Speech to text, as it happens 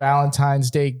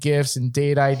Valentine's Day gifts and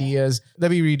date ideas.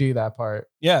 Let me redo that part.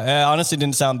 Yeah, it honestly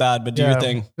didn't sound bad, but do your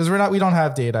thing. Because we don't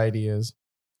have date ideas.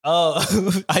 Oh,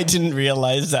 I didn't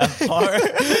realize that part.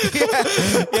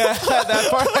 yeah, that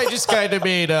part I just kind of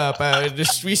made up.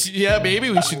 Maybe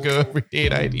we should go over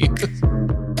date ideas.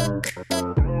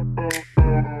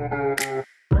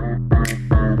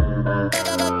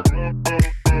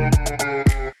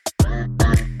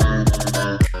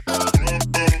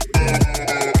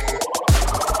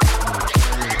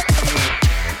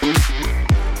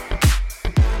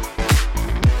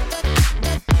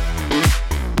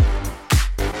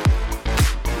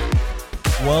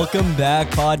 Welcome back,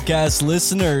 podcast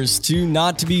listeners, to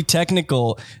Not to Be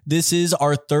Technical. This is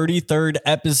our 33rd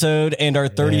episode and our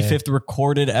 35th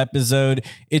recorded episode.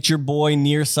 It's your boy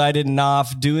Nearsighted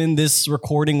Naf doing this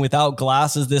recording without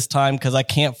glasses this time because I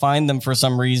can't find them for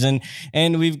some reason.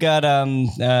 And we've got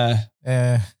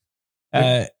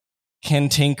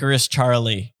Cantankerous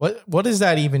Charlie. What does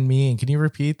that even mean? Can you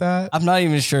repeat that? I'm not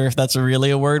even sure if that's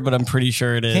really a word, but I'm pretty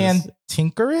sure it is.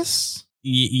 Cantankerous?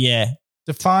 Yeah.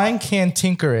 Define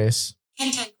cantankerous.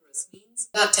 Cantankerous means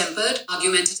bad-tempered,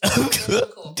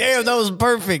 argumentative. Damn, that was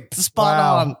perfect. Spot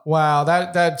on. Wow,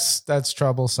 that's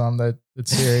troublesome. That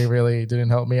Siri really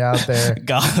didn't help me out there.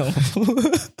 Got him.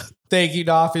 Thank you,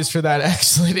 Nafis, for that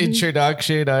excellent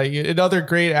introduction. Another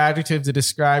great adjective to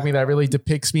describe me that really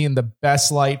depicts me in the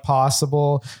best light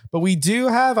possible. But we do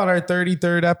have on our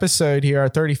 33rd episode here, our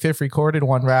 35th recorded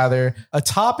one rather, a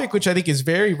topic which I think is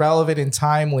very relevant and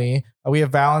timely. We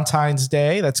have Valentine's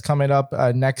Day that's coming up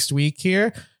next week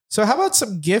here. So how about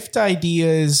some gift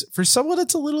ideas for someone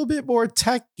that's a little bit more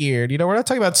tech geared? You know, we're not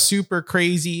talking about super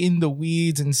crazy in the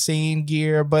weeds, insane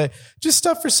gear, but just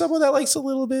stuff for someone that likes a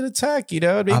little bit of tech, you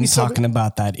know? Maybe I'm talking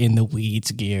about that in the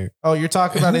weeds gear. Oh, you're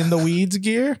talking about in the weeds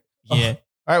gear? Yeah.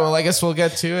 All right, well, I guess we'll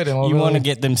get to it. And you want to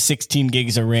get them 16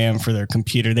 gigs of RAM for their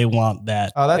computer. They want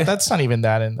that. Oh, that's not even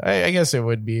that. I guess it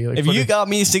would be. Like, if you got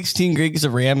me 16 gigs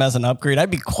of RAM as an upgrade,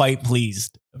 I'd be quite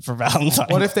pleased for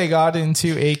Valentine's. What if they got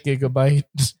into 8 gigabyte?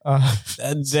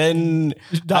 Then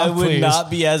I would not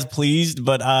be as pleased,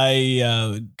 but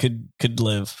I could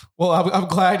live. Well, I'm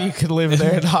glad you could live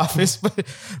there in office.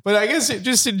 But I guess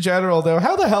just in general, though,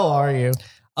 how the hell are you?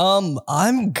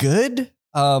 I'm good.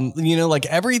 Like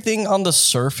everything on the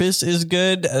surface is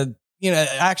good.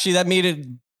 Actually that made it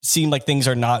seem like things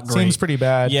are not great. Seems pretty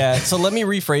bad. Yeah. So let me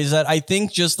rephrase that. I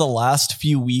think just the last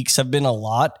few weeks have been a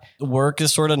lot. Work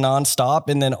is sort of nonstop.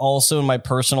 And then also in my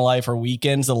personal life or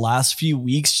weekends, the last few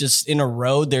weeks just in a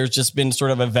row, there's just been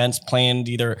sort of events planned,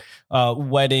 either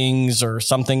weddings or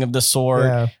something of the sort.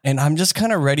 Yeah. And I'm just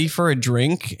kind of ready for a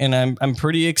drink. And I'm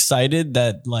pretty excited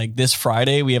that like this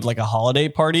Friday, we have like a holiday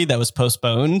party that was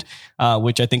postponed,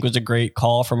 which I think was a great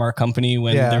call from our company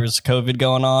when there was COVID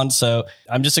going on. So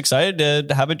I'm just excited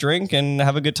to have a drink and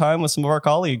have a good time with some of our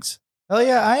colleagues. Oh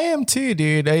yeah, I am too,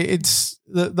 dude. It's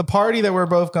the party that we're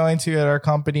both going to at our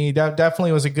company.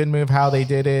 Definitely was a good move how they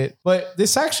did it. But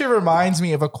this actually reminds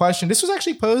me of a question. This was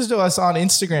actually posed to us on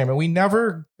Instagram, and we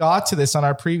never got to this on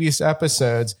our previous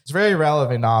episodes. It's very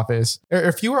relevant, Office.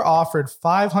 If you were offered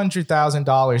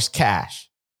 $500,000 cash,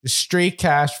 just straight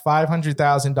cash,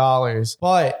 $500,000,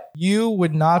 but you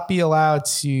would not be allowed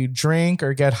to drink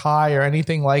or get high or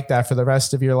anything like that for the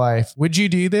rest of your life. Would you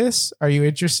do this? Are you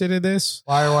interested in this?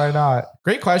 Why or why not?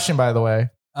 Great question, by the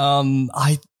way.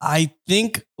 I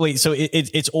think, wait, so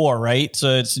it's or, right?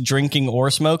 So it's drinking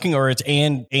or smoking, or it's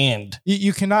and.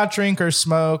 You cannot drink or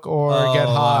smoke or get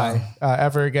high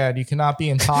ever again. You cannot be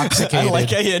intoxicated. I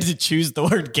like how you had to choose the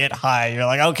word get high. You're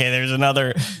like, okay, there's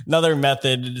another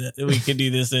method that we could do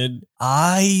this in.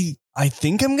 I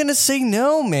think I'm going to say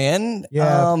no, man.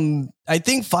 Yeah. I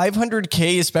think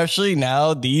 500K, especially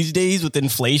now these days with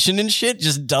inflation and shit,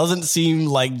 just doesn't seem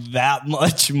like that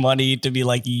much money to be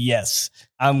like, yes,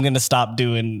 I'm going to stop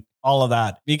doing all of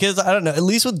that. Because I don't know, at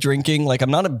least with drinking, like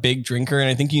I'm not a big drinker and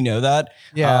I think you know that.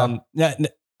 Yeah.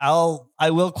 I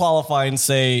will qualify and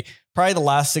say probably the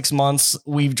last 6 months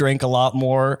we've drank a lot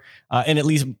more, and at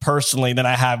least personally than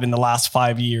I have in the last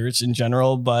 5 years in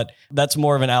general. But that's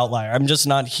more of an outlier. I'm just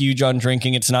not huge on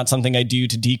drinking. It's not something I do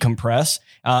to decompress.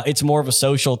 It's more of a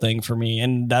social thing for me,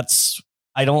 and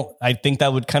I think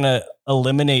that would kind of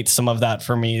eliminate some of that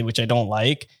for me, which I don't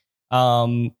like.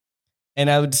 And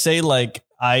I would say like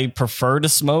I prefer to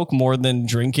smoke more than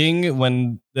drinking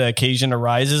when the occasion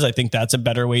arises. I think that's a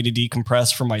better way to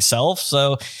decompress for myself.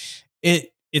 So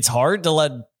it's hard to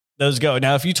let those go.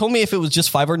 Now, if you told me if it was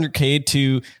just 500K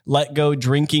to let go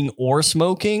drinking or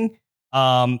smoking,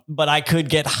 but I could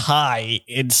get high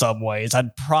in some ways,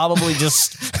 I'd probably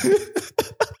just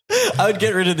I would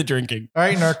get rid of the drinking. All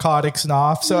right, narcotics and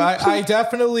off. So I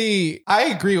definitely, I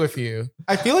agree with you.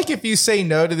 I feel like if you say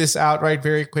no to this outright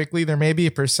very quickly, there may be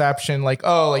a perception like,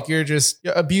 oh, like you're just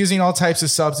abusing all types of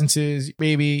substances.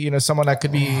 Maybe, you know, someone that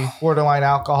could be borderline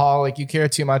alcohol, like you care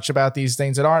too much about these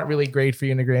things that aren't really great for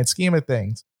you in the grand scheme of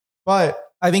things. But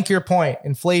I think your point,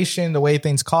 inflation, the way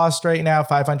things cost right now,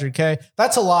 $500K,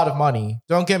 that's a lot of money.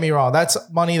 Don't get me wrong. That's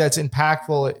money that's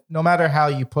impactful no matter how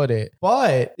you put it.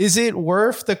 But is it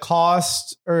worth the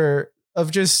cost or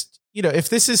of just, you know, if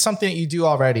this is something that you do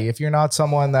already, if you're not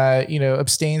someone that, you know,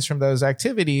 abstains from those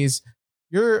activities,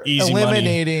 you're Easy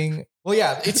eliminating. money. Well,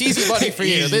 yeah, it's easy money for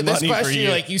you. Easy This money for question, you.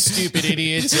 you're like, you stupid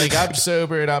idiots. Like, I'm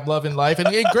sober and I'm loving life. And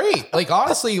great. Like,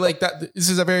 honestly, like that, this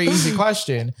is a very easy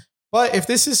question. But if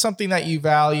this is something that you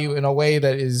value in a way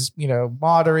that is, you know,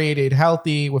 moderated,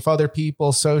 healthy with other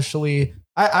people socially,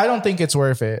 I don't think it's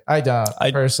worth it. I don't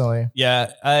personally.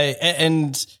 Yeah.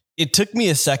 And it took me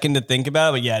a second to think about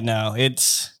it, but yeah, no,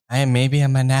 maybe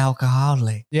I'm an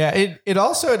alcoholic. Yeah. It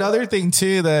also, another thing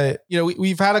too, that, you know,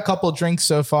 we've had a couple drinks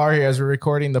so far here as we're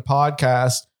recording the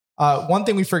podcast. One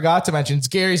thing we forgot to mention is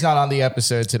Gary's not on the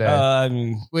episode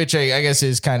today, which I guess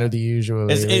is kind of the usual.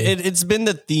 It's been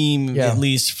the theme, at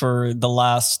least for the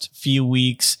last few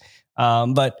weeks.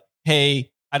 But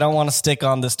hey, I don't want to stick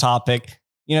on this topic.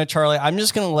 You know, Charlie, I'm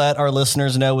just going to let our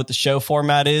listeners know what the show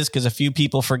format is because a few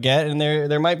people forget and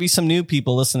there might be some new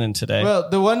people listening today. Well,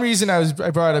 the one reason I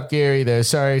brought up Gary, though,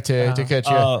 sorry to cut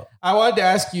you off. I wanted to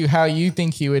ask you how you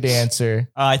think he would answer.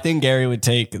 I think Gary would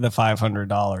take the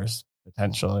 $500.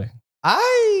 Potentially.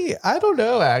 I don't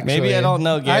know, actually. Maybe I don't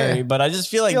know Gary, but I just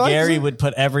feel like Gary would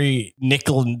put every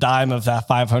nickel and dime of that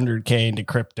 $500K into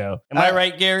crypto. Am I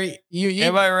right, Gary?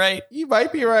 Am I right? You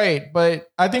might be right, but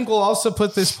I think we'll also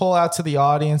put this poll out to the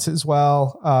audience as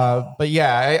well. But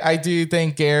yeah, I do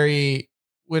think Gary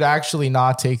would actually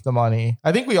not take the money.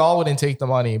 I think we all wouldn't take the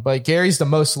money, but Gary's the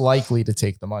most likely to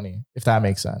take the money, if that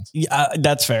makes sense. Yeah,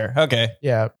 that's fair. Okay.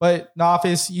 Yeah. But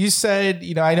Nafis, you said,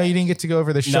 you know, I know you didn't get to go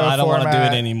over the show format. No, I don't want to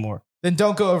do it anymore. Then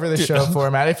don't go over the show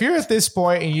format. If you're at this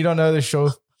point and you don't know the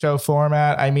show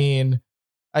format, I mean,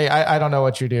 I don't know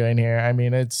what you're doing here. I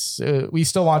mean, it's we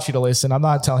still want you to listen. I'm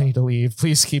not telling you to leave.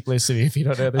 Please keep listening if you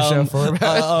don't know the show format.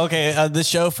 Okay, the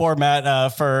show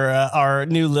format for our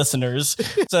new listeners.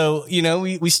 So, you know,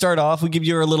 we start off, we give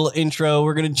you a little intro.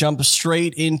 We're going to jump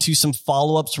straight into some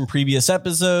follow-ups from previous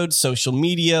episodes, social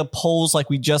media, polls like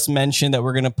we just mentioned that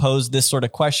we're going to pose this sort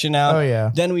of question out. Oh, yeah.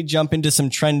 Then we jump into some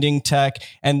trending tech.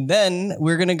 And then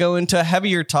we're going to go into a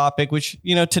heavier topic, which,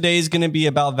 you know, today is going to be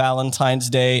about Valentine's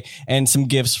Day and some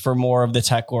gifts for more of the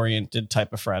tech-oriented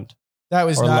type of friend. That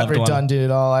was not redundant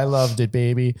at all. I loved it,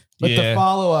 baby. But the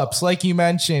follow-ups, like you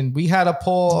mentioned, we had a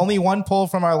poll, only one poll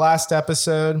from our last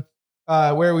episode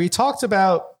where we talked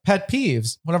about pet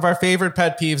peeves. One of our favorite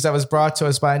pet peeves that was brought to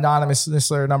us by Anonymous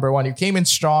Listener number 1, who came in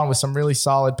strong with some really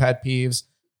solid pet peeves,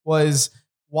 was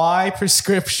why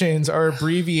prescriptions are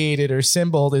abbreviated or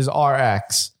symboled as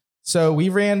RX. So we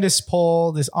ran this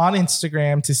poll on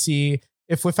Instagram to see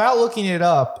if, without looking it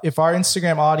up, if our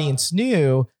Instagram audience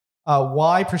knew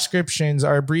why prescriptions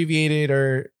are abbreviated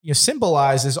or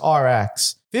symbolized as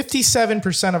RX.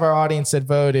 57% of our audience that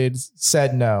voted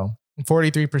said no, and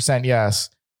 43% yes.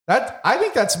 I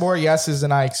think that's more yeses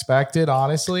than I expected,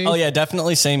 honestly. Oh yeah,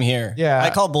 definitely same here. Yeah, I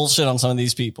call bullshit on some of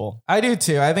these people. I do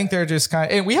too. I think they're just kind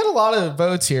of, and we had a lot of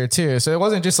votes here too, so it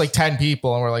wasn't just like 10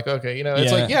 people, and we're like, okay,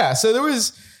 it's like So there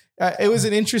was. It was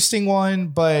an interesting one,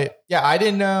 but yeah, I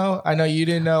didn't know. I know you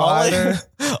didn't know either.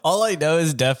 All I know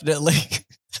is definitely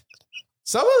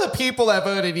some of the people that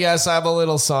voted yes, I'm a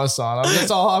little sus on them. That's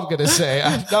all I'm going to say.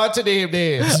 Not to name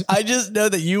names. I just know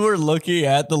that you were looking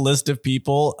at the list of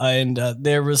people and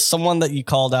there was someone that you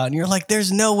called out and you're like,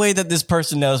 there's no way that this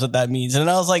person knows what that means. And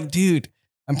I was like, dude,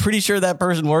 I'm pretty sure that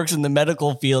person works in the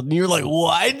medical field. And you're like,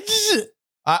 what?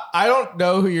 I don't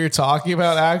know who you're talking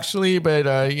about actually, but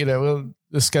we'll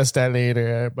discuss that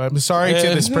later. But I'm sorry to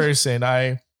this person.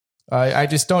 I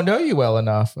just don't know you well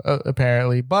enough,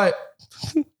 apparently. But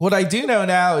what I do know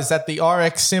now is that the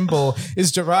RX symbol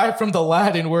is derived from the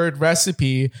Latin word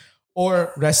recipe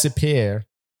or recipere.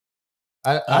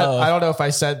 I don't know if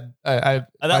I said that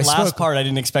last part I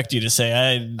didn't expect you to say.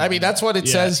 I mean, that's what it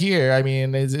says here. I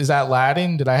mean, is that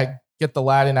Latin? Did I get the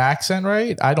Latin accent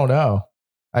right? I don't know.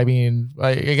 I mean,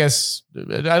 I guess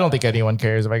I don't think anyone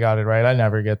cares if I got it right. I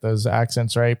never get those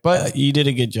accents right, but you did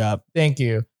a good job. Thank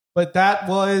you. But that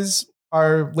was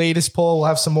our latest poll. We'll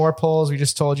have some more polls. We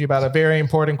just told you about a very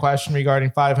important question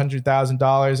regarding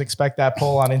 $500,000. Expect that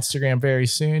poll on Instagram very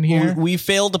soon here. We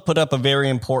failed to put up a very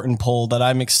important poll that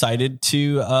I'm excited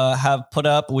to have put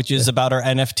up, which is about our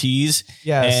NFTs.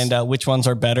 Yes. And which ones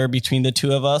are better between the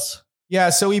two of us. Yeah,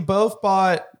 so we both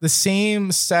bought the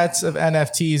same sets of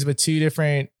NFTs with two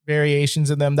different variations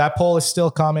of them. That poll is still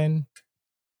coming.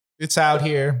 It's out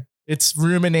here. It's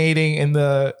ruminating in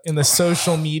the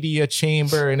social media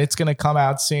chamber, and it's going to come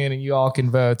out soon, and you all can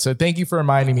vote. So thank you for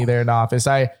reminding me there, Nafis.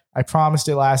 I promised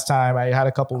it last time. I had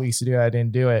a couple weeks to do it. I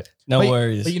didn't do it. No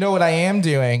worries. But you know what I am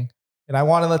doing, and I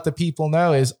want to let the people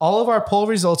know, is all of our poll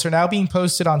results are now being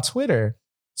posted on Twitter.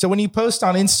 So when you post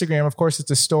on Instagram, of course,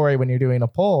 it's a story when you're doing a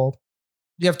poll.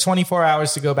 You have 24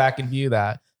 hours to go back and view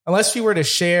that. Unless we were to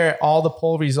share all the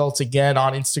poll results again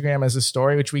on Instagram as a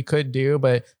story, which we could do,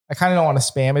 but I kind of don't want to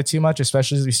spam it too much,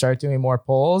 especially as we start doing more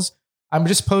polls. I'm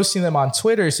just posting them on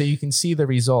Twitter so you can see the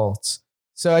results.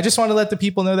 So I just want to let the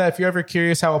people know that if you're ever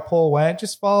curious how a poll went,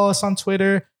 just follow us on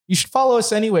Twitter. You should follow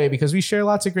us anyway because we share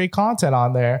lots of great content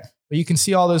on there. But you can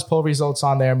see all those poll results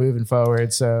on there moving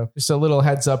forward. So just a little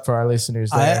heads up for our listeners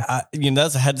there.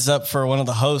 That's a heads up for one of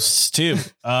the hosts too.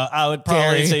 I would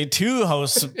probably say two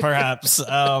hosts, perhaps.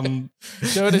 Don't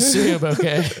assume,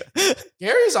 okay.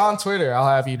 Gary's on Twitter, I'll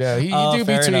have you know. He do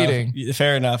be tweeting. Enough.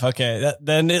 Fair enough. Okay.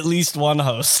 Then at least one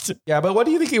host. Yeah, but what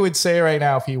do you think he would say right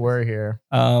now if he were here?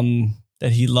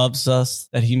 That he loves us,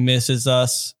 that he misses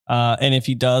us. And if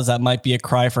he does, that might be a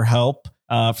cry for help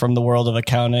from the world of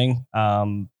accounting.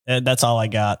 And that's all I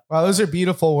got. Wow, those are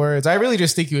beautiful words. I really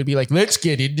just think he would be like, let's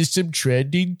get into some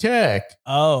trending tech.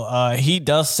 He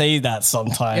does say that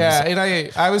sometimes. Yeah,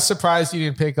 and I was surprised you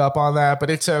didn't pick up on that, but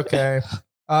it's okay.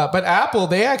 But Apple,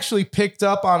 they actually picked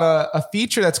up on a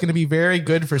feature that's going to be very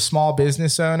good for small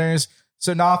business owners.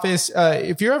 So Nafis,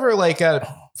 if you're ever like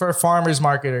for a farmer's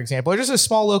market, for example, or just a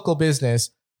small local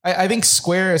business, I think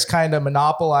Square has kind of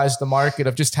monopolized the market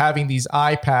of just having these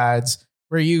iPads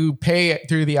where you pay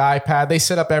through the iPad. They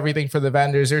set up everything for the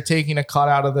vendors. They're taking a cut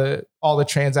out of all the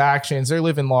transactions. They're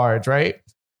living large, right?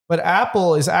 But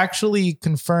Apple is actually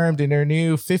confirmed in their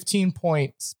new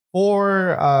 15.4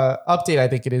 update, I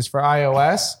think it is, for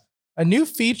iOS, a new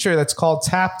feature that's called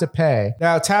Tap to Pay.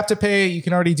 Now, Tap to Pay, you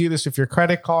can already do this with your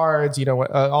credit cards,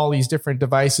 all these different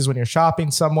devices when you're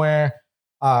shopping somewhere,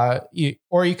 or you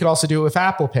could also do it with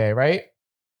Apple Pay, right?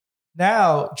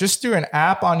 Now, just through an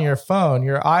app on your phone,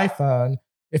 your iPhone,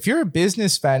 if you're a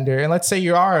business vendor, and let's say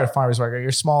you are at a farmer's market, you're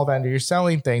a small vendor, you're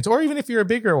selling things, or even if you're a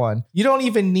bigger one, you don't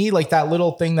even need like that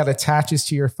little thing that attaches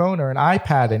to your phone or an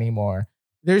iPad anymore.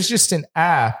 There's just an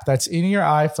app that's in your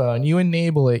iPhone. You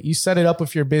enable it. You set it up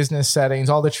with your business settings,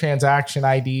 all the transaction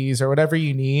IDs or whatever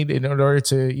you need in order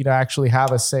to, actually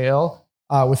have a sale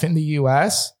within the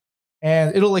US.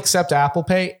 And it'll accept Apple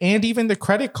Pay and even the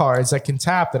credit cards that can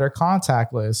tap that are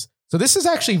contactless. So this is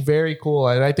actually very cool.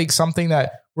 And I think something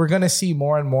that we're going to see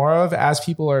more and more of as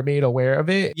people are made aware of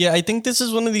it. Yeah, I think this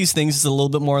is one of these things that's a little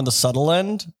bit more on the subtle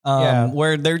end,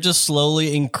 where they're just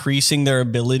slowly increasing their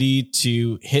ability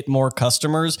to hit more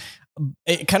customers.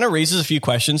 It kind of raises a few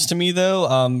questions to me,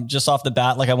 though, just off the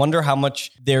bat. Like, I wonder how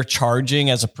much they're charging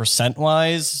as a percent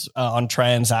wise on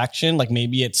transaction. Like,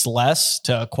 maybe it's less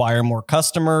to acquire more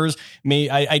customers.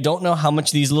 I don't know how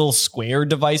much these little Square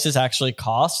devices actually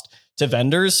cost to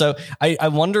vendors. So I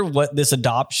wonder what this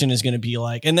adoption is going to be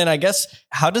like. And then I guess,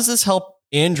 how does this help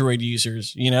Android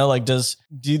users?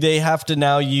 Do they have to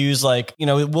now use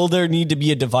will there need to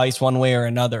be a device one way or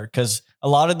another? Because a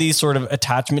lot of these sort of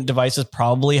attachment devices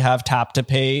probably have tap to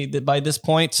pay by this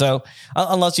point. So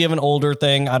unless you have an older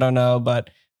thing, I don't know, but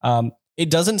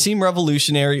it doesn't seem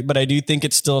revolutionary, but I do think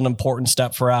it's still an important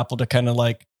step for Apple to kind of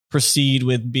proceed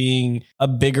with being a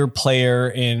bigger player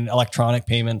in electronic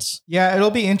payments. Yeah, it'll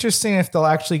be interesting if they'll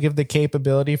actually give the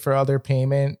capability for other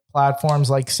payment platforms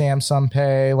like Samsung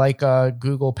Pay, like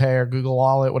Google Pay or Google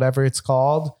Wallet, whatever it's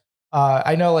called.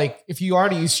 I know if you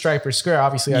already use Stripe or Square,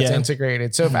 obviously that's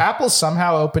integrated. So if Apple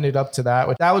somehow opened it up to that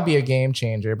would be a game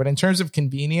changer. But in terms of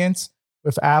convenience,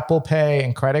 with Apple Pay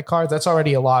and credit cards, that's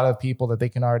already a lot of people that they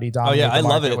can already dominate. Oh yeah, I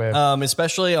love it. With.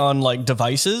 Especially on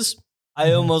devices.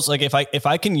 I almost if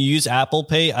I can use Apple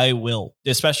Pay, I will,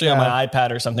 especially on my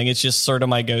iPad or something. It's just sort of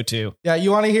my go-to. Yeah.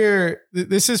 You want to hear,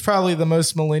 this is probably the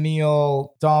most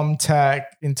millennial, dumb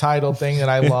tech entitled thing that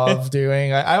I love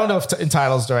doing. I don't know if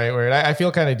entitled is the right word. I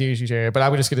feel kind of douchey here, but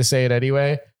I'm just going to say it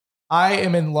anyway. I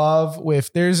am in love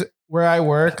with, where I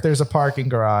work, there's a parking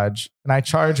garage and I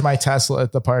charge my Tesla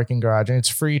at the parking garage and it's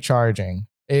free charging,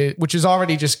 which is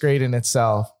already just great in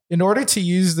itself. In order to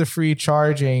use the free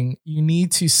charging, you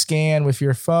need to scan with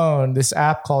your phone this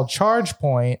app called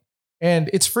ChargePoint.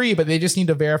 And it's free, but they just need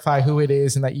to verify who it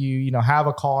is and that you know, have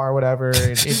a car or whatever.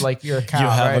 It's like your account. You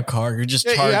have right? a car. You're just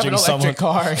Yeah, you have charging an someone. electric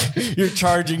car. You're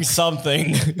charging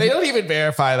something. They don't even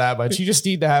verify that much. You just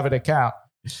need to have an account.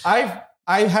 I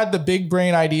had the big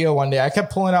brain idea one day. I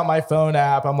kept pulling out my phone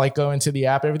app. I'm like going to the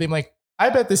app, everything. I'm like, I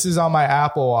bet this is on my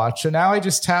Apple Watch. So now I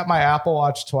just tap my Apple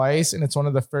Watch twice and it's one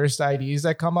of the first IDs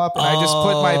that come up. And I just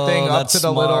put my thing up that's to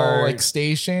the little smart. like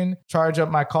station, charge up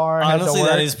my car. head to Honestly, work.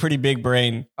 that is pretty big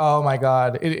brain. Oh my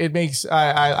God. It makes,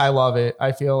 I love it.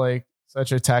 I feel like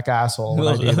such a tech asshole when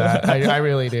I do that. I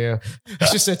really do.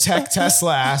 It's just a tech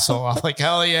Tesla asshole. I'm like,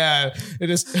 hell yeah.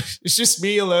 It's just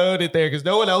me alone in there because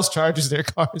no one else charges their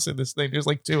cars in this thing. There's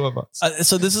like two of us.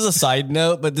 So this is a side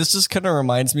note, but this just kind of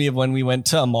reminds me of when we went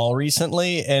to a mall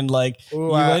recently and like Ooh,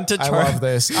 you went to I charge. love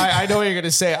this. I know what you're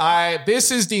gonna say.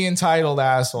 This is the entitled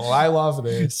asshole. I love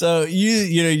this. So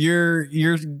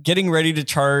you're getting ready to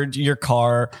charge your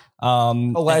car.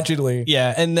 Allegedly.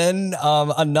 Yeah. And then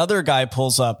another guy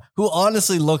pulls up who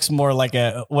honestly looks more like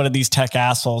one of these tech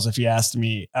assholes, if you asked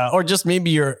me, or just maybe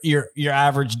your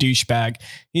average douchebag.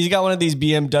 He's got one of these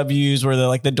BMWs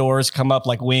where the doors come up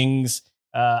like wings.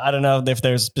 I don't know if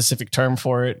there's a specific term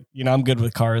for it. You know, I'm good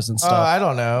with cars and stuff. I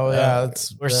don't know. Yeah,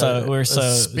 we're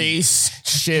so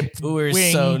spaceship. We're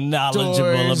wing so knowledgeable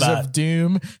doors about of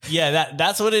doom. Yeah,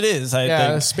 that's what it is. I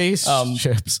think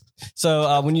Spaceships.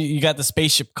 So when you got the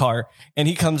spaceship car and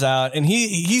he comes out and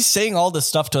he's saying all this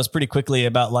stuff to us pretty quickly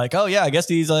about like, oh yeah, I guess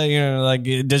these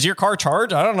does your car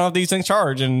charge? I don't know if these things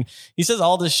charge. And he says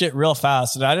all this shit real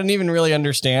fast and I didn't even really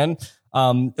understand.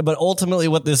 But ultimately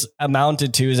what this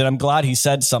amounted to is that I'm glad he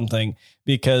said something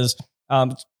because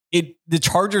the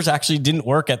chargers actually didn't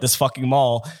work at this fucking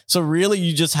mall. So really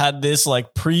you just had this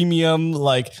like premium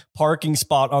like parking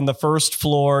spot on the first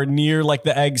floor near like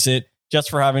the exit just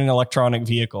for having an electronic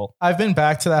vehicle. I've been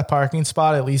back to that parking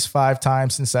spot at least 5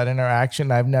 times since that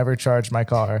interaction. I've never charged my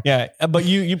car. Yeah, but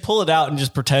you pull it out and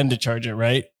just pretend to charge it,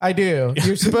 right? I do.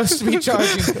 You're supposed to be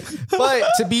charging. But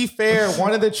to be fair,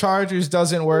 one of the chargers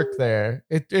doesn't work there.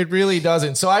 It really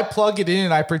doesn't. So I plug it in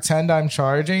and I pretend I'm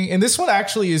charging. And this one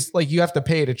actually is like you have to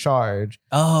pay to charge.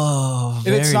 Oh,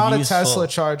 and it's not useful. a Tesla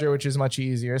charger, which is much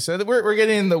easier. So we're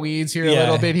getting in the weeds here a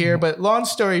little bit here. But long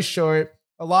story short,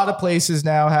 a lot of places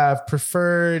now have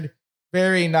preferred,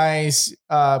 very nice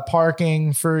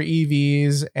parking for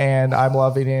EVs, and I'm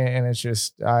loving it. And it's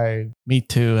just, Me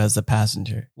too, as a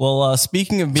passenger. Well,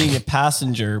 speaking of being a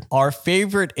passenger, our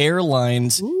favorite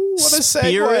airlines, what a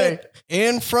Spirit segue.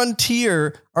 and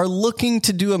Frontier, are looking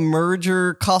to do a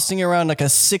merger costing around like a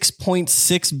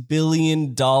 $6.6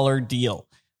 billion deal.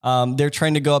 They're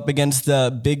trying to go up against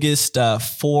the biggest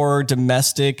 4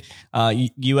 domestic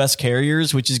U.S.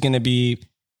 carriers, which is going to be,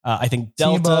 I think,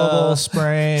 Delta, T-Mobile,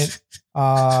 Sprint,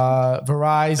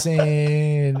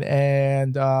 Verizon,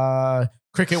 and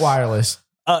Cricket Wireless.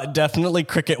 Definitely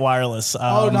Cricket Wireless.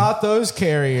 Not those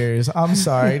carriers. I'm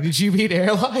sorry. Did you mean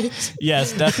airlines?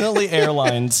 Yes, definitely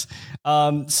airlines.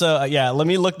 Let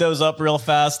me look those up real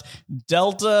fast.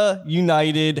 Delta,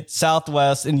 United,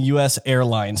 Southwest, and US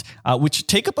Airlines, which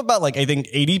take up about I think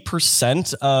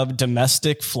 80% of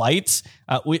domestic flights,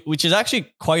 which is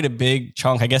actually quite a big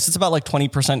chunk. I guess it's about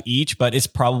 20% each, but it's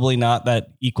probably not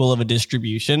that equal of a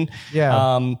distribution.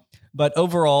 Yeah. But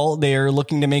overall, they're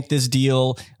looking to make this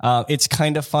deal. It's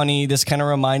kind of funny. This kind of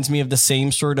reminds me of the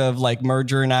same sort of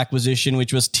merger and acquisition,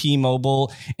 which was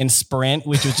T-Mobile and Sprint,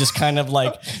 which was just kind of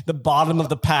the bottom of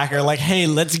the pack. Or hey,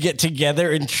 let's get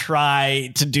together and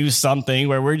try to do something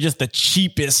where we're just the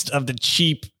cheapest of the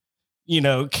cheap,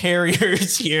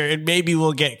 carriers here, and maybe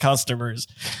we'll get customers.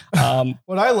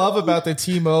 What I love about the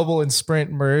T-Mobile and Sprint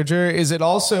merger is it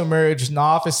also merged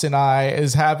Nofis and I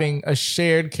as having a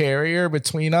shared carrier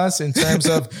between us in terms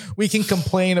of we can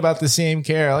complain about the same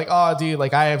carrier. Oh, dude,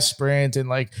 I have Sprint and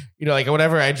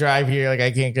whenever I drive here,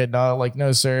 I can't get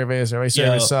no service or my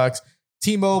service sucks.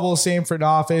 T-Mobile, same for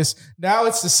Nofis. Now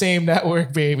it's the same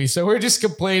network, baby. So we're just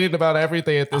complaining about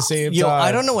everything at the same time.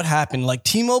 I don't know what happened.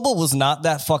 T-Mobile was not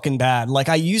that fucking bad.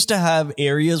 I used to have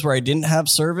areas where I didn't have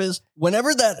service.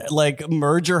 Whenever that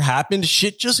merger happened,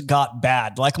 shit just got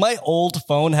bad. My old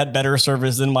phone had better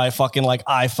service than my fucking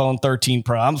iPhone 13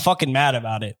 Pro. I'm fucking mad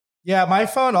about it. Yeah, my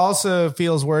phone also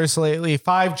feels worse lately.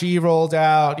 5G rolled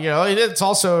out. It's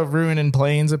also ruining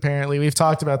planes, apparently. We've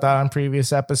talked about that on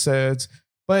previous episodes.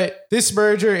 But this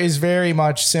merger is very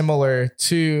much similar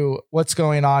to what's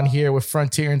going on here with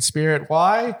Frontier and Spirit.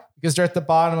 Why? Because they're at the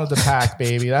bottom of the pack,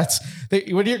 baby.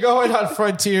 When you're going on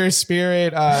Frontier,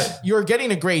 Spirit, you're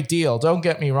getting a great deal. Don't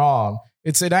get me wrong.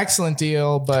 It's an excellent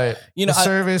deal, but the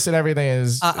service and everything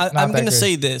is. I'm going to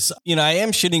say this. I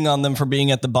am shitting on them for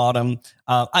being at the bottom.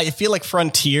 I feel like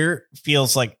Frontier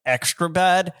feels like extra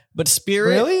bad, but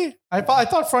Spirit. Really? I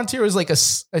thought Frontier was like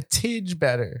a tidge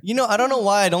better. I don't know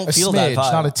why I don't feel that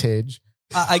vibe. Not a tidge.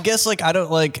 I guess I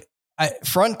don't like.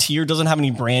 Frontier doesn't have any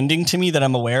branding to me that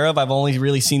I'm aware of. I've only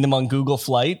really seen them on Google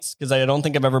Flights because I don't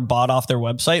think I've ever bought off their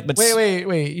website. But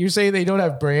wait. You're saying they don't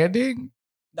have branding?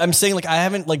 I'm saying I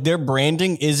haven't their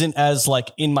branding isn't as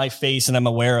in my face and I'm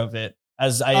aware of it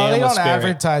as I am. They don't Spirit,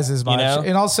 advertise as much.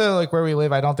 And also where we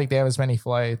live, I don't think they have as many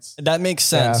flights. That makes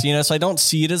sense. So I don't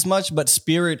see it as much, but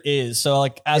Spirit is. So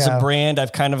as a brand,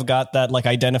 I've kind of got that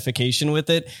identification with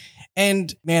it.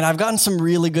 And man, I've gotten some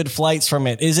really good flights from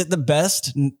it. Is it the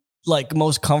best?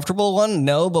 Most comfortable one?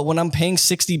 No, but when I'm paying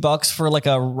 $60 for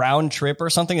a round trip or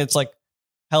something, it's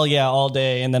hell yeah, all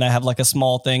day. And then I have a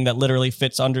small thing that literally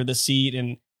fits under the seat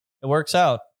and it works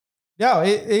out. Yeah,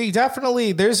 it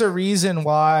definitely, there's a reason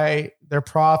why they're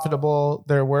profitable.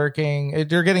 They're working.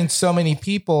 They're getting so many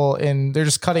people and they're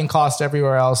just cutting costs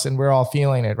everywhere else. And we're all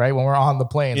feeling it, right? When we're on the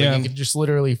plane, you can just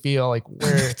literally feel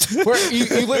where you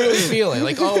literally feel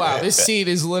it. Oh, wow, this seat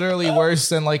is literally worse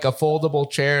than a foldable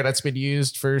chair that's been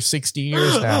used for 60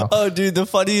 years now. Oh, dude, the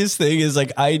funniest thing is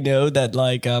I know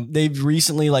that they've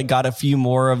recently got a few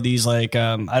more of these I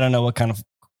don't know what kind of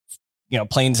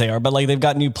planes they are, but they've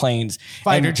got new planes,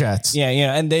 fighter jets. Yeah.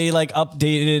 And they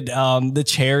updated the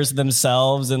chairs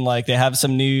themselves and they have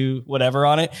some new whatever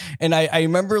on it. And I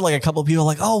remember a couple of people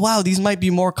oh, wow, these might be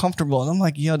more comfortable. And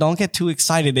I'm yo, don't get too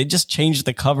excited. They just changed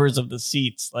the covers of the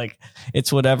seats.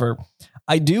 It's whatever.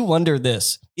 I do wonder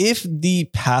this, if the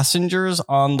passengers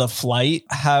on the flight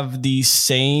have the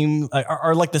same,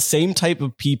 are the same type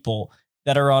of people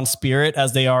that are on Spirit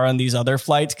as they are on these other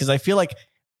flights. Cause I feel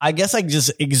I guess I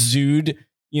just exude,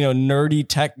 nerdy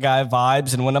tech guy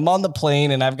vibes. And when I'm on the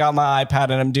plane and I've got my iPad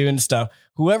and I'm doing stuff,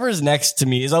 whoever's next to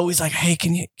me is always hey,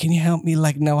 can you help me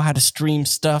know how to stream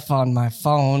stuff on my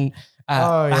phone?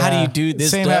 How do you do this?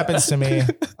 Same happens to me.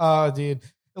 Oh, dude.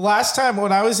 The last time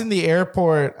when I was in the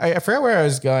airport, I forgot where I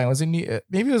was going.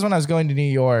 Maybe it was when I was going to New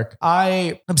York.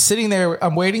 I'm sitting there.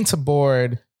 I'm waiting to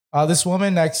board. This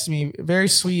woman next to me, very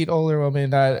sweet older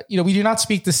woman. We do not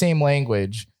speak the same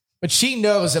language. But she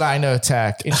knows that I know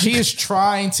tech and she is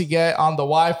trying to get on the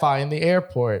Wi-Fi in the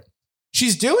airport.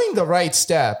 She's doing the right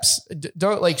steps.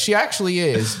 She actually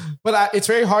is, but it's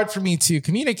very hard for me to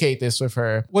communicate this with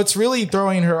her. What's really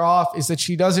throwing her off is that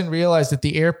she doesn't realize that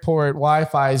the airport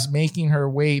Wi-Fi is making her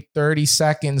wait 30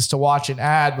 seconds to watch an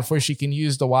ad before she can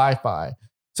use the Wi-Fi.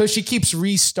 So she keeps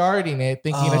restarting it,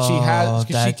 thinking that she has.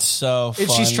 That's so funny.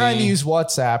 And she's trying to use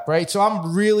WhatsApp, right? So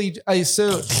I'm really.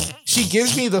 So she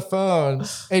gives me the phone,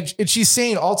 and she's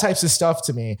saying all types of stuff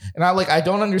to me, and I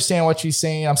don't understand what she's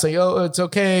saying. I'm saying, "Oh, it's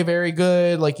okay, very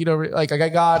good." I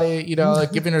got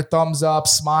it. Giving her thumbs up,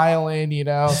 smiling,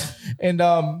 And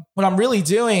what I'm really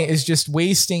doing is just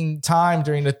wasting time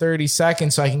during the 30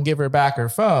 seconds so I can give her back her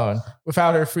phone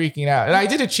without her freaking out. And I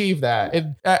did achieve that.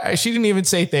 And she didn't even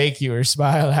say thank you or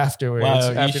smile afterwards.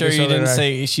 Wow, you sure you didn't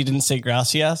say she didn't say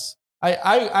gracias?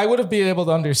 I would have been able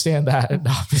to understand that.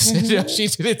 She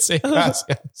didn't say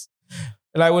gracias.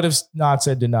 And I would have not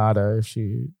said de nada if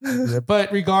she.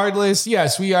 But regardless,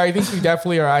 yes, I think we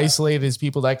definitely are isolated as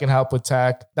people that can help with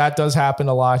tech. That does happen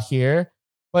a lot here.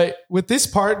 But with this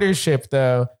partnership,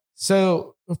 though,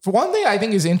 so for one thing I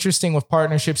think is interesting with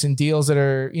partnerships and deals that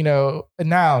are,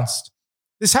 announced.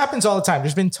 This happens all the time.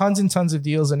 There's been tons and tons of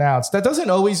deals announced. That doesn't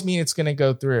always mean it's going to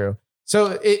go through.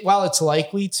 So while it's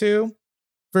likely to,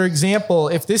 for example,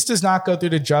 if this does not go through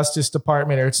the Justice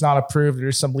Department or it's not approved, or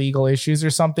there's some legal issues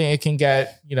or something, it can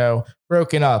get,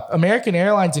 broken up. American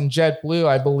Airlines and JetBlue,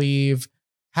 I believe,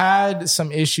 had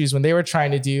some issues when they were trying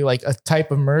to do a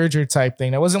type of merger type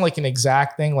thing. It wasn't an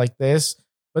exact thing like this,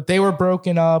 but they were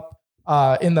broken up.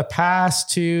 In the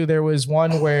past too, there was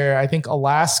one where I think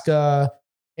Alaska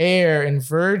Air and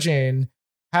Virgin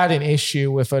had an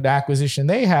issue with an acquisition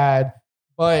they had,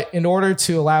 but in order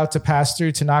to allow it to pass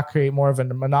through to not create more of a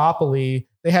monopoly,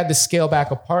 they had to scale back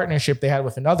a partnership they had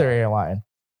with another airline.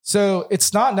 So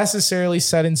it's not necessarily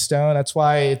set in stone. That's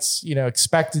why it's,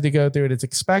 expected to go through it. It's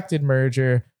expected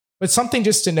merger. But something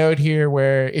just to note here,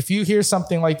 where if you hear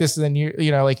something like this, and then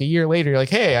a year later, you're like,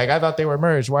 hey, I thought they were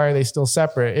merged. Why are they still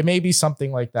separate? It may be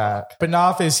something like that. But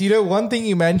Nafis, one thing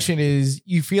you mentioned is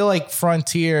you feel like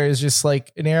Frontier is just an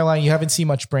airline you haven't seen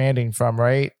much branding from,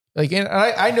 right? And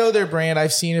I know their brand.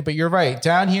 I've seen it, but you're right.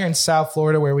 Down here in South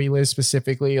Florida, where we live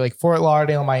specifically, Fort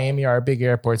Lauderdale and Miami are big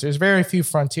airports. There's very few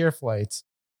Frontier flights.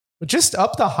 But just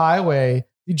up the highway,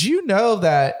 did you know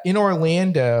that in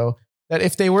Orlando, that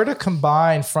if they were to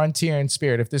combine Frontier and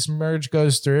Spirit, if this merge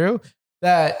goes through,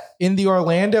 that in the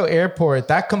Orlando airport,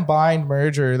 that combined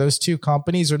merger, those two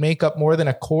companies would make up more than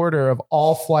a quarter of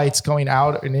all flights going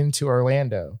out and into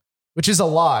Orlando, which is a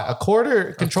lot. A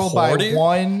quarter controlled by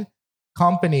one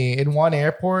company in one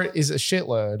airport is a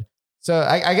shitload. So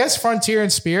I guess Frontier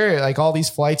and Spirit, like all these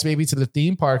flights maybe to the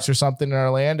theme parks or something in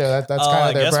Orlando, that's kind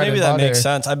of their bread and butter. Maybe that makes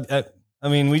sense. I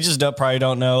mean, we just probably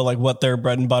don't know like what their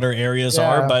bread and butter areas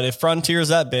are, but if Frontier is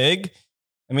that big,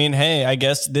 I mean, hey, I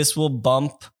guess this will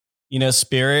bump,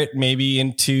 Spirit maybe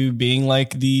into being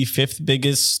like the 5th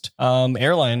biggest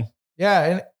airline.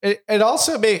 Yeah. And it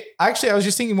also actually, I was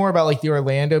just thinking more about like the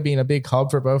Orlando being a big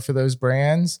hub for both of those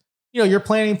brands. You're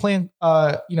planning,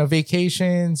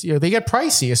 vacations, they get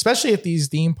pricey, especially at these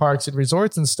theme parks and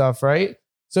resorts and stuff, right?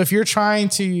 So if you're trying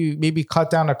to maybe cut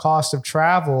down the cost of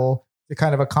travel to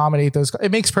kind of accommodate those,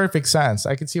 it makes perfect sense.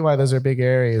 I can see why those are big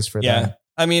areas for them.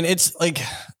 I mean, it's like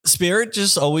Spirit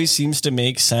just always seems to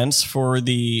make sense for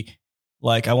the,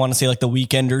 like, I want to say like the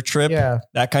weekender trip,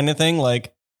 that kind of thing.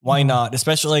 Like, why not?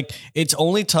 Especially like it's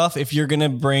only tough if you're going to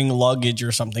bring luggage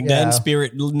or something. Then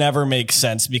Spirit never makes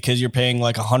sense because you're paying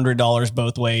like $100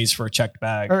 both ways for a checked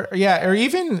bag. Or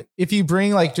even if you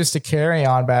bring like just a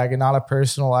carry-on bag and not a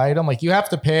personal item, like you have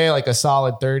to pay like a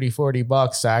solid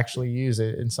 $30-$40 to actually use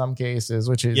it in some cases,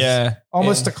 which is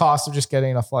almost the cost of just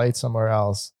getting a flight somewhere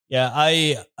else. Yeah,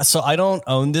 I don't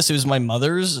own this. It was my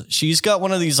mother's. She's got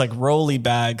one of these like rolly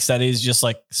bags that is just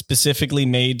like specifically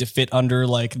made to fit under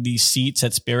like the seats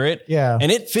at Spirit. Yeah.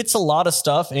 And it fits a lot of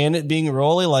stuff, and it being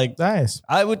rolly, like nice.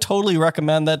 I would totally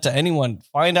recommend that to anyone.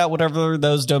 Find out whatever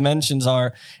those dimensions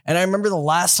are. And I remember the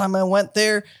last time I went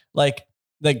there, like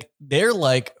they're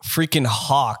like freaking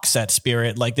hawks at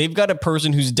Spirit. Like they've got a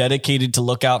person who's dedicated to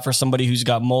look out for somebody who's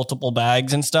got multiple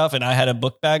bags and stuff. And I had a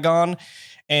book bag on.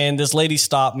 And this lady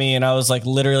stopped me and I was like,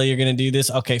 literally, you're going to do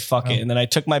this? Okay, fuck it. And then I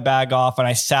took my bag off and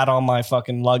I sat on my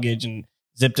fucking luggage and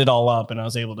zipped it all up and I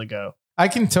was able to go. I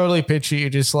can totally picture you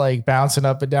just like bouncing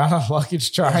up and down on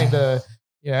luggage trying to,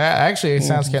 actually it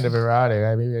sounds kind of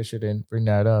erotic. Maybe I shouldn't bring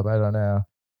that up. I don't know.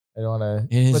 I don't want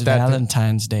to. It is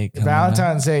Valentine's Day.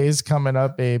 Valentine's Day is coming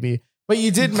up, baby. But you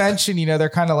did mention, they're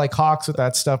kind of like hawks with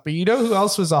that stuff. But who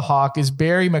else was a hawk is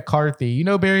Barry McCarthy. You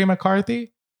know Barry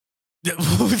McCarthy? No.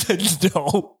 That's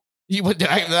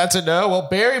a no. Well,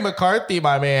 Barry McCarthy,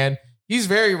 my man, he's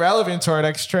very relevant to our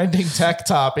next trending tech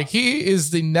topic. He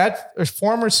is the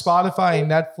former Spotify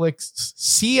and Netflix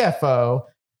CFO,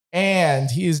 and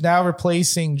he is now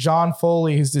replacing John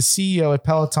Foley, who's the CEO at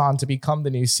Peloton, to become the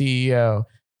new CEO.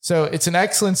 So it's an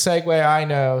excellent segue. I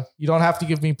know you don't have to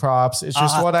give me props. It's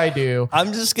just what I do.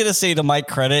 I'm just going to say to my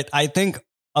credit, I think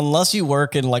unless you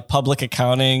work in like public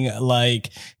accounting, like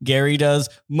Gary does,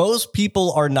 most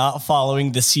people are not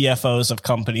following the CFOs of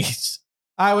companies.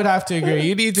 I would have to agree.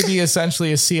 You need to be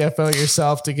essentially a CFO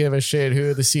yourself to give a shit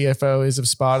who the CFO is of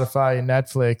Spotify and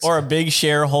Netflix. Or a big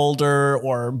shareholder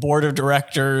or board of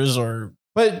directors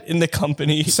but in the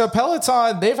company. So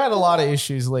Peloton, they've had a lot of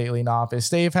issues lately in office.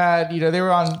 They've had, they were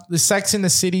on the Sex and the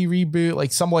City reboot.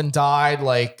 Like someone died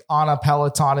like on a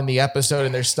Peloton in the episode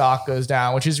and their stock goes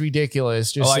down, which is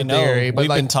ridiculous. Just I know. Theory. But we've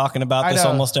been talking about this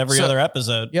almost every other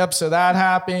episode. Yep. So that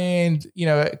happened.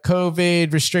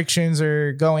 COVID restrictions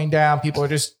are going down. People are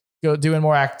just doing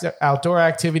more outdoor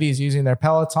activities, using their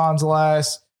Pelotons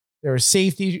less. There was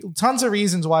safety, tons of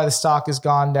reasons why the stock has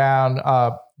gone down.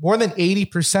 More than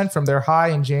 80% from their high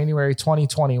in January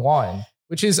 2021,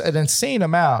 which is an insane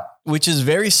amount. Which is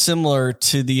very similar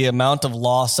to the amount of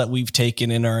loss that we've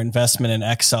taken in our investment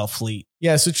in XL Fleet.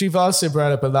 Yes, which we've also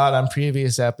brought up a lot on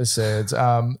previous episodes.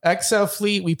 XL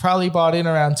Fleet, we probably bought in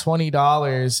around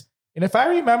 $20. And if I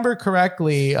remember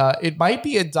correctly, it might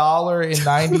be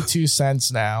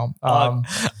 $1.92 now.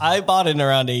 I bought in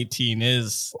around 18.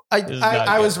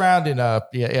 I was rounding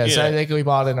up. Yeah. So I think we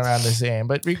bought in around the same.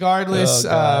 But regardless,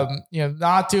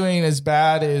 not doing as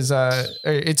bad as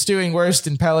it's doing worse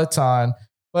than Peloton.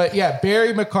 But yeah,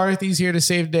 Barry McCarthy's here to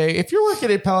save the day. If you're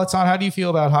working at Peloton, how do you feel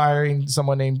about hiring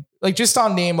someone named, like just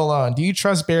on name alone? Do you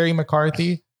trust Barry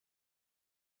McCarthy?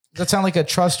 Does that sound like a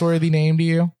trustworthy name to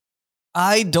you?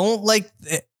 I don't like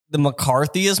the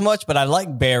McCarthy as much, but I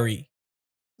like Barry.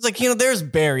 It's like, there's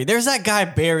Barry. There's that guy,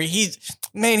 Barry. He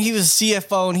was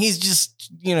CFO and he's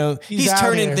just, he's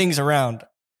turning things around.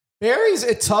 Barry's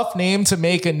a tough name to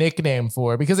make a nickname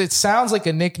for because it sounds like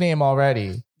a nickname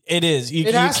already. It is. You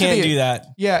can't do that.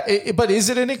 Yeah. But is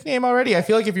it a nickname already? I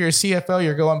feel like if you're a CFO,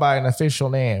 you're going by an official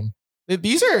name.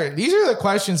 These are the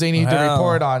questions they need to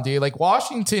report on, dude. Like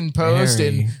Washington Post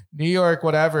and New York,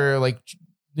 whatever, like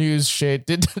news shit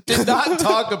did not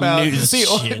talk about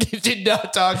did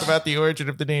not talk about the origin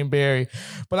of the name Barry.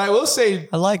 But I will say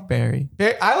I like Barry.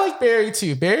 I like Barry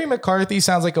too. Barry McCarthy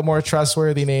sounds like a more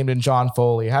trustworthy name than John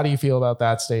Foley. How do you feel about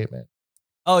that statement?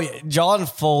 Oh yeah, John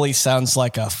Foley sounds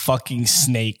like a fucking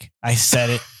snake. I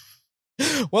said it.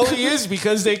 Well, he is,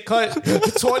 because they cut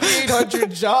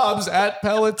 2,800 jobs at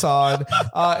Peloton,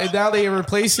 and now they are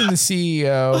replacing the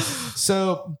CEO.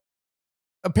 So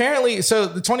apparently,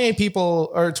 the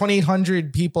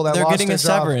 2,800 people that they're lost getting their a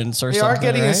job, severance or they something. are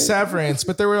getting right? a severance,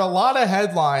 but there were a lot of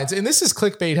headlines, and this is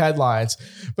clickbait headlines,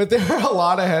 but there were a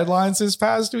lot of headlines this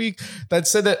past week that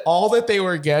said that all that they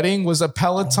were getting was a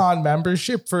Peloton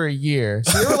membership for a year.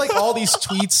 So there were like all these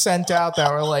tweets sent out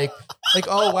that were like,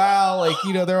 oh wow, like,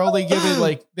 you know, they're only giving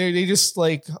like they just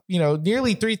like, you know,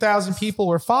 nearly 3,000 people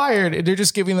were fired, and they're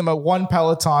just giving them a one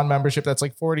Peloton membership that's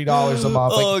like $40 a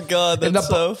month. Like, oh god, that's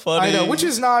so funny. I know, which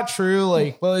is not true.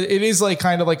 Like, well, it is like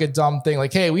kind of like a dumb thing.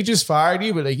 Like, hey, we just fired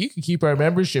you, but like you can keep our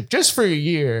membership just for a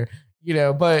year, you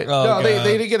know. But no,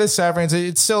 they did get a severance.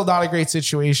 It's still not a great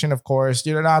situation, of course.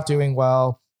 They're not doing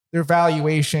well. Their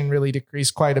valuation really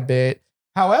decreased quite a bit.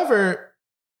 However,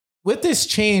 with this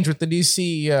change with the new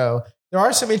CEO, there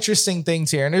are some interesting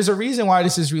things here. And there's a reason why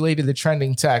this is related to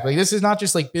trending tech. Like, this is not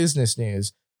just like business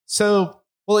news. So,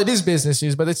 well, it is business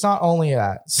news, but it's not only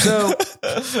that. So,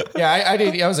 yeah,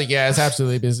 I was like, yeah, it's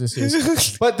absolutely business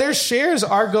news. But their shares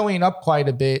are going up quite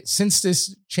a bit since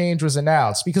this change was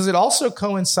announced, because it also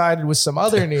coincided with some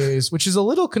other news, which is a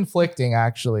little conflicting,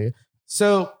 actually.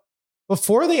 So,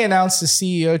 before they announced the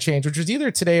CEO change, which was either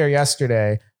today or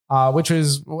yesterday, which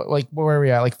was like, where are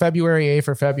we at? Like February 8th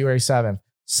or February 7th.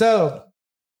 So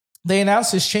they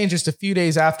announced this change just a few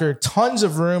days after tons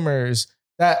of rumors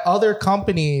that other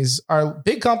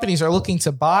big companies are looking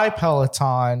to buy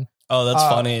Peloton. Oh, that's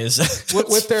funny.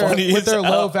 With their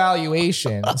low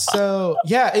valuation. So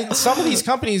yeah, in some of these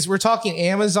companies, we're talking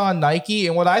Amazon, Nike,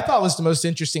 and what I thought was the most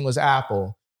interesting was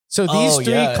Apple. So these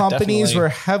three companies were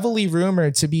heavily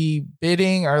rumored to be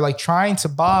bidding or like trying to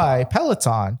buy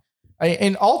Peloton.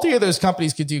 And all three of those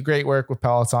companies could do great work with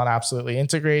Peloton. Absolutely,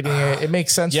 integrating it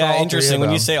makes sense. Yeah, for all interesting. three of When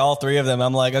them. you say all three of them,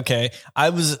 I'm like, okay. I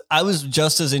was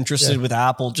just as interested with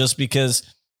Apple, just because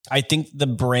I think the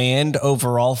brand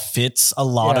overall fits a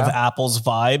lot of Apple's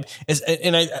vibe.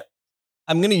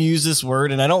 I'm going to use this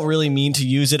word, and I don't really mean to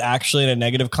use it actually in a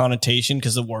negative connotation,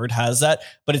 because the word has that,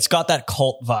 but it's got that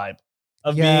cult vibe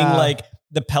of being like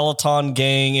the Peloton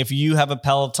gang. If you have a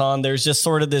Peloton, there's just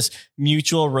sort of this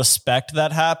mutual respect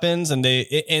that happens. And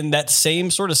that same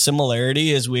sort of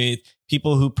similarity is with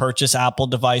people who purchase Apple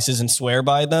devices and swear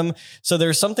by them. So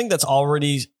there's something that's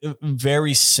already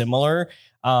very similar.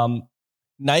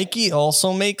 Nike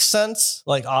also makes sense,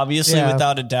 like obviously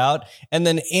without a doubt. And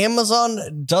then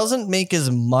Amazon doesn't make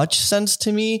as much sense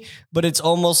to me, but it's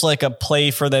almost like a play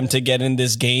for them to get in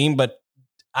this game. But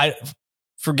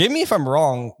forgive me if I'm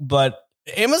wrong, but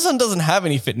Amazon doesn't have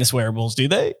any fitness wearables, do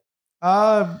they?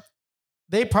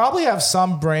 They probably have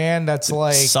some brand that's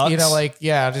like, sucks. You know, like,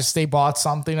 just they bought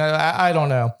something. I don't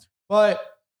know. But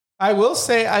I will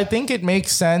say, I think it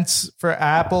makes sense for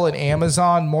Apple and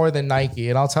Amazon more than Nike.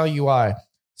 And I'll tell you why.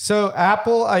 So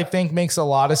Apple, I think, makes a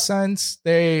lot of sense.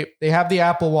 They have the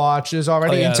Apple Watch. There's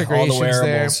already integrations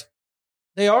there.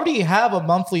 They already have a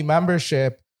monthly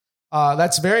membership.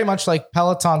 That's very much like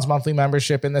Peloton's monthly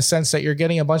membership, in the sense that you're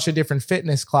getting a bunch of different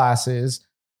fitness classes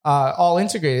all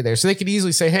integrated there. So they could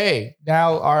easily say, hey,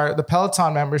 now the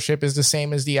Peloton membership is the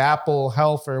same as the Apple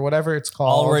Health or whatever it's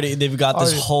called. Already, they've got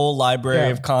this whole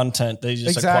library of content they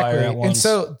just acquire at once. And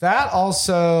so that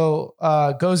also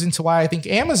goes into why I think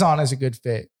Amazon is a good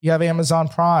fit. You have Amazon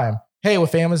Prime. Hey,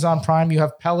 with Amazon Prime, you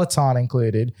have Peloton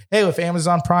included. Hey, with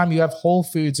Amazon Prime, you have Whole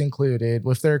Foods included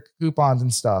with their coupons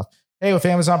and stuff. Hey, with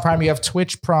Amazon Prime, you have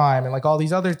Twitch Prime and like all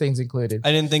these other things included.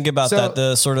 I didn't think about that.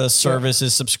 The sort of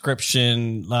services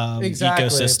subscription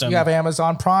ecosystem. You have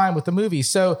Amazon Prime with the movies.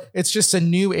 So it's just a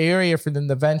new area for them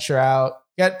to venture out,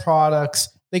 get products.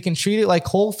 They can treat it like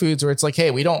Whole Foods, where it's like, hey,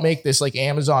 we don't make this like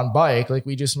Amazon bike. Like,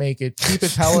 we just keep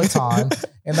it Peloton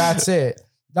and that's it.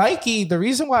 Nike, the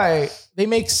reason why they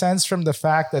make sense from the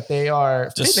fact that they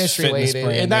are just fitness related,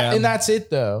 brand, and that's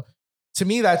it though. To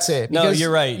me, that's it. No,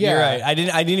 you're right. Yeah. You're right.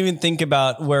 I didn't even think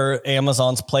about where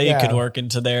Amazon's play could work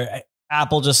into there.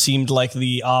 Apple just seemed like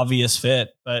the obvious fit,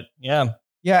 but yeah.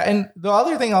 Yeah. And the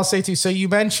other thing I'll say too, so you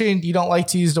mentioned you don't like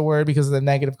to use the word because of the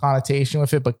negative connotation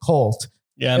with it, but cult.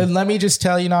 Yeah. And let me just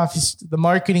tell you now, the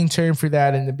marketing term for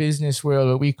that in the business world,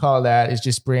 what we call that is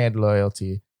just brand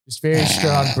loyalty. Just very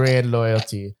strong brand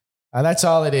loyalty. That's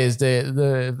all it is.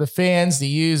 The fans, the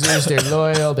users, they're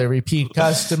loyal, they're repeat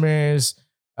customers.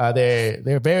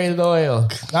 They're very loyal,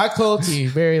 not culty,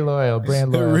 very loyal,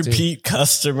 brand loyalty. Repeat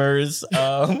customers.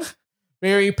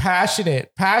 Very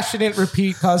passionate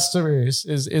repeat customers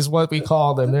is what we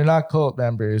call them. They're not cult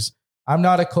members. I'm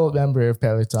not a cult member of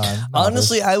Peloton.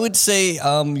 Honestly, I would say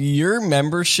your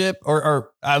membership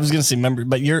or I was going to say member,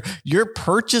 but your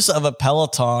purchase of a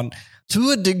Peloton to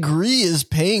a degree is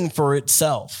paying for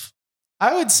itself.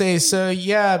 I would say so,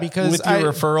 yeah, because with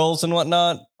your referrals and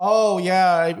whatnot. Oh,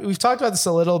 yeah. We've talked about this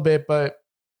a little bit, but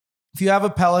if you have a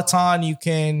Peloton, you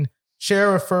can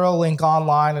share a referral link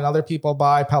online and other people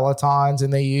buy Pelotons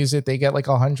and they use it. They get like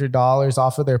 $100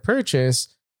 off of their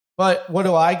purchase. But what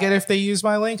do I get if they use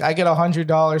my link? I get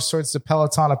 $100 towards the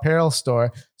Peloton apparel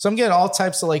store. So I'm getting all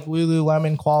types of like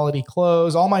Lululemon quality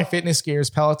clothes. All my fitness gear is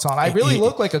Peloton. I really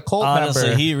look like a cult member.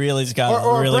 Honestly, he really's got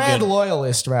or really a brand good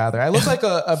loyalist, rather. I look like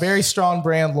a very strong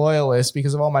brand loyalist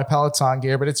because of all my Peloton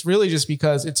gear, but it's really just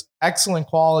because it's excellent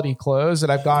quality clothes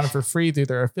that I've gotten for free through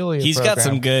their affiliate program. Got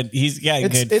some good,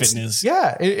 good fitness.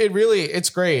 Yeah, it really, it's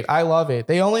great. I love it.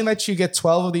 They only let you get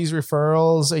 12 of these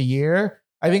referrals a year.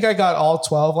 I think I got all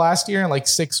 12 last year in like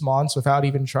 6 months without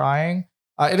even trying.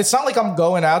 And it's not like I'm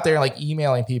going out there and like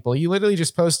emailing people. You literally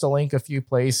just post a link a few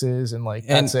places and like,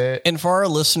 that's it. And for our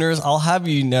listeners, I'll have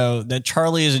you know that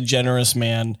Charlie is a generous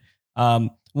man.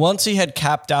 Once he had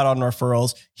capped out on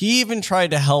referrals, he even tried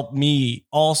to help me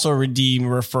also redeem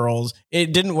referrals.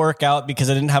 It didn't work out because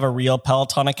I didn't have a real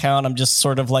Peloton account. I'm just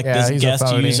sort of like this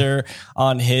guest user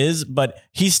on his, but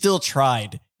he still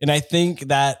tried. And I think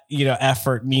that,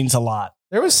 effort means a lot.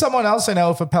 There was someone else I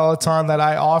know for Peloton that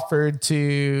I offered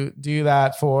to do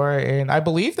that for, and I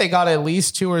believe they got at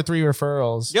least 2 or 3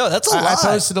 referrals. Yo, that's a lot. I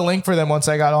posted a link for them once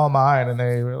I got all mine, and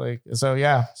they were like, so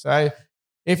yeah. So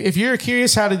if you're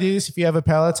curious how to do this, if you have a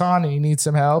Peloton and you need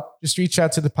some help, just reach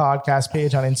out to the podcast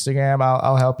page on Instagram.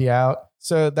 I'll help you out.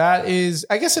 So that is,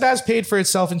 I guess it has paid for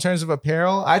itself in terms of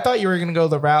apparel. I thought you were going to go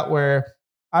the route where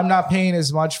I'm not paying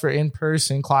as much for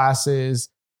in-person classes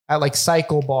at like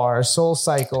Cycle Bar, Soul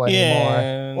Cycle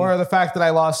anymore, or the fact that I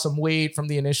lost some weight from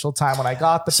the initial time when I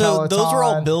got the Peloton. So those were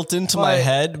all built into my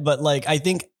head, but like I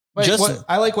think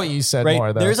I like what you said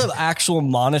more though. There's an actual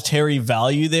monetary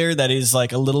value there that is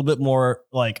like a little bit more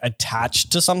like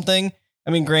attached to something.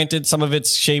 I mean, granted, some of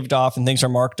it's shaved off and things are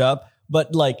marked up,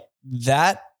 but like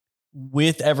that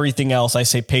with everything else, I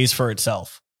say pays for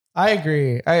itself. I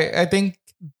agree. I think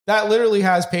that literally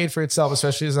has paid for itself,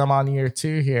 especially as I'm on year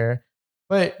 2 here.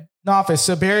 But Nafis,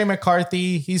 so Barry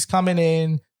McCarthy, he's coming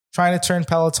in, trying to turn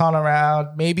Peloton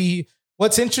around. Maybe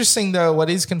what's interesting though, what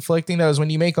is conflicting though, is when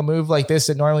you make a move like this,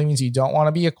 it normally means you don't want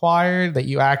to be acquired, that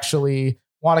you actually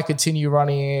want to continue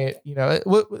running it.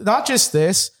 Not just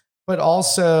this, but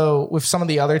also with some of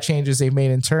the other changes they've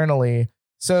made internally.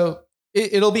 So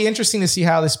it'll be interesting to see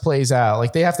how this plays out.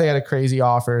 Like they have to get a crazy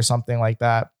offer or something like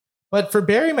that. But for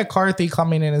Barry McCarthy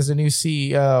coming in as the new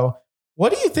CEO,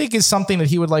 what do you think is something that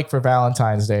he would like for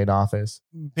Valentine's Day in office?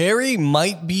 Barry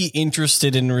might be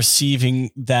interested in receiving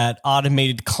that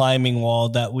automated climbing wall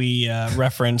that we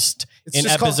referenced in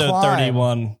episode Climb,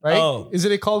 31. Right? Oh, is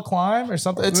it called Climb or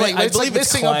something? It's I believe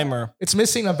it's Climber. It's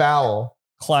missing a vowel.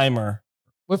 Climber.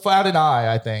 Without an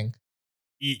I, I think.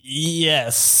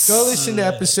 Yes. Go listen to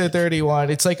episode 31.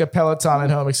 It's like a Peloton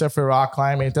at home, except for rock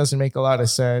climbing. It doesn't make a lot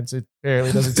of sense. It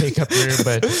barely doesn't take up room,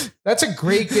 but that's a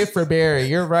great gift for Barry.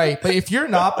 You're right. But if you're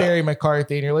not Barry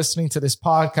McCarthy and you're listening to this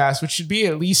podcast, which should be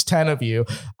at least 10 of you,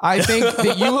 I think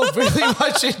that you will really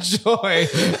much enjoy.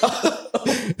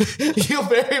 You'll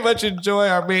very much enjoy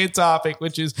our main topic,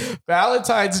 which is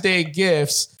Valentine's Day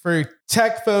gifts for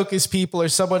tech focused people or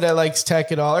someone that likes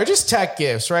tech at all, or just tech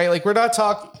gifts, right? Like we're not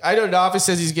talking, I know Nafis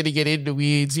says he's going to get into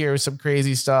weeds here with some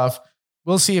crazy stuff.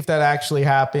 We'll see if that actually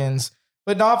happens.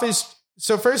 But Nafis,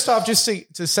 so first off, just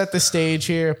to set the stage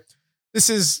here, this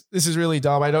is really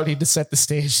dumb. I don't need to set the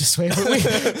stage this way,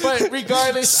 but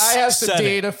regardless, I have some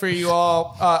data for you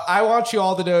all. I want you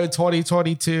all to know in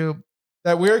 2022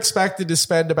 that we're expected to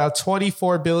spend about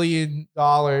 $24 billion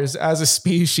as a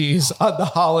species on the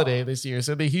holiday this year.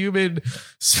 So the human,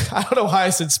 I don't know why I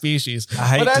said species,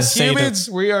 but as humans,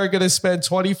 we are going to spend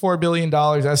 $24 billion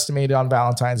estimated on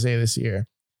Valentine's Day this year.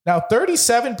 Now,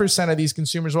 37% of these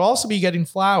consumers will also be getting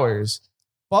flowers,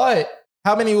 but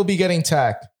how many will be getting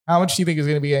tech? How much do you think is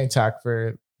going to be getting tech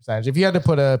for percentage? If you had to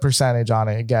put a percentage on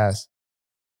it, guess.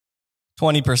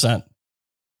 20%.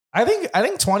 I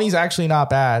think 20 is actually not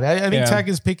bad. I think tech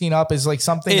is picking up as like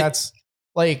something that's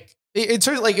like, it's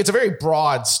like, it's a very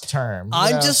broad term.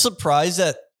 I'm just surprised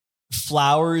that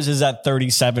flowers is at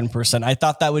 37%. I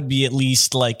thought that would be at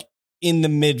least like in the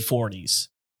mid 40s.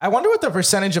 I wonder what the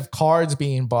percentage of cards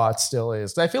being bought still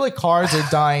is. I feel like cards are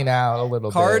dying out a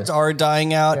little bit. Cards are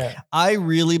dying out. Yeah. I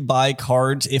really buy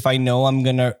cards if I know I'm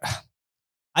going to.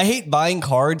 I hate buying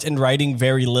cards and writing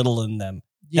very little in them.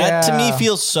 That to me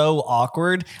feels so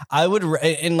awkward. I would,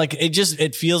 and like,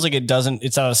 it feels like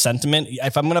it's not a sentiment.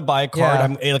 If I'm going to buy a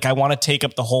card, I want to take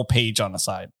up the whole page on the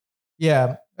side.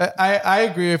 Yeah, I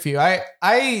agree with you.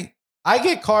 I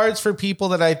get cards for people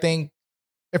that I think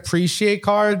appreciate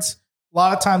cards. A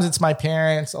lot of times it's my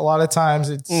parents. A lot of times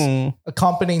it's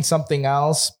accompanying something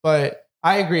else. But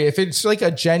I agree. If it's like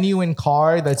a genuine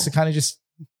card, that's kind of just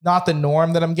not the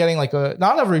norm that I'm getting, like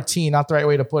not a routine, not the right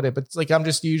way to put it, but it's like I'm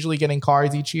just usually getting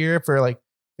cards each year for like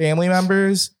family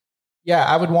members. Yeah,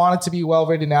 I would want it to be well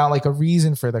written out, like a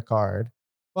reason for the card.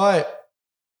 But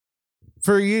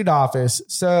for you, Nafis,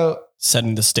 so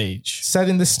setting the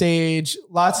stage,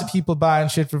 lots of people buying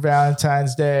shit for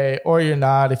Valentine's Day, or you're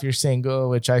not if you're single,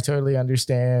 which I totally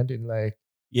understand. And like,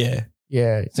 yeah,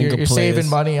 you're saving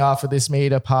money off of this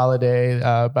made up holiday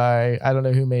by, I don't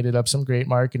know who made it up, some great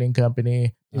marketing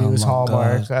company. It was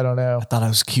Hallmark. God. I don't know. I thought I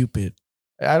was Cupid.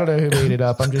 I don't know who made it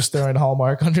up. I'm just throwing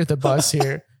Hallmark under the bus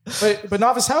here. But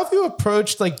Nafis, how have you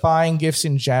approached like buying gifts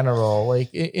in general,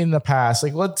 like in the past?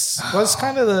 Like what's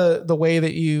kind of the way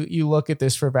that you look at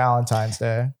this for Valentine's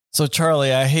Day? So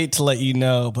Charlie, I hate to let you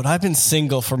know, but I've been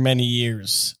single for many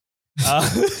years.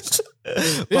 This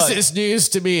is news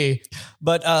to me.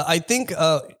 But I think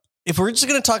if we're just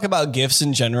going to talk about gifts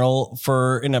in general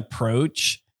for an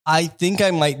approach, I think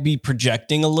I might be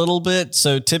projecting a little bit.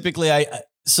 So typically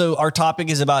So our topic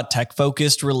is about tech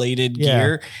focused related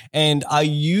gear. And I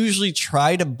usually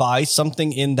try to buy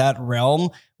something in that realm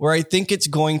where I think it's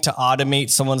going to automate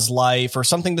someone's life or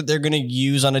something that they're going to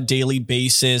use on a daily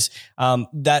basis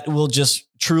that will just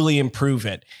truly improve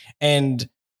it. And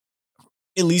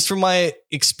at least from my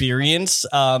experience,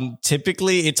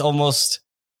 typically it's almost,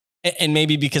 and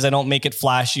maybe because I don't make it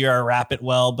flashy or I wrap it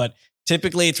well, but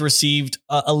typically it's received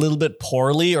a little bit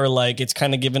poorly, or like it's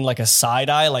kind of given like a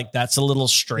side eye, like that's a little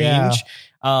strange.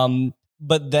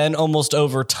 But then almost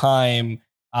over time,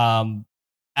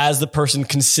 as the person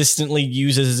consistently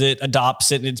uses it,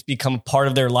 adopts it, and it's become part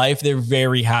of their life, they're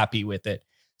very happy with it.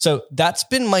 So that's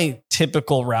been my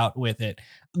typical route with it.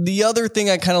 The other thing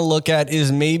I kind of look at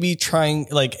is maybe trying,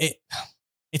 like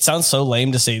it sounds so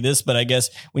lame to say this, but I guess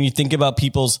when you think about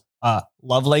people's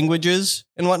love languages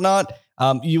and whatnot,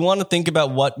 you want to think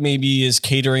about what maybe is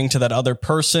catering to that other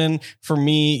person. For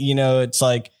me, it's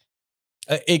like,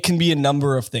 it can be a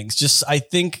number of things. Just, I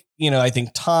think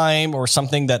time or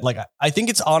something that like, I think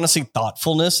it's honestly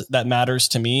thoughtfulness that matters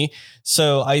to me.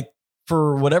 So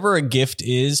for whatever a gift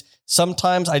is,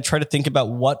 sometimes I try to think about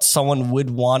what someone would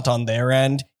want on their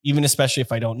end, even especially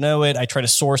if I don't know it. I try to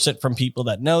source it from people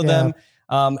that know them.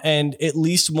 And at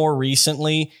least more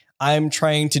recently, I'm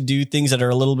trying to do things that are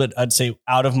a little bit, I'd say,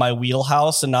 out of my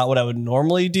wheelhouse and not what I would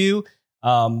normally do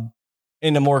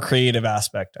in a more creative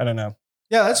aspect. I don't know.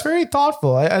 Yeah, that's very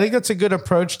thoughtful. I think that's a good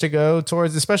approach to go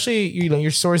towards, especially,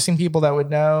 you're sourcing people that would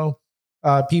know,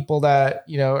 people that,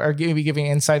 are giving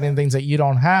insight in things that you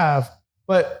don't have.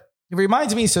 But it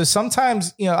reminds me, so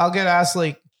sometimes, I'll get asked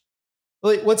like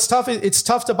what's tough is it's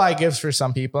tough to buy gifts for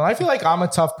some people. And I feel like I'm a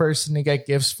tough person to get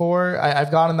gifts for.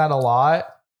 I've gotten that a lot.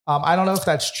 I don't know if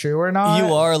that's true or not.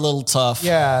 You are a little tough.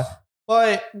 Yeah.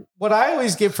 But what I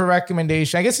always give for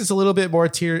recommendation, I guess it's a little bit more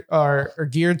or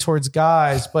geared towards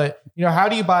guys, but how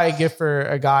do you buy a gift for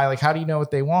a guy? Like, how do you know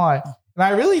what they want? And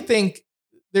I really think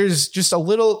there's just a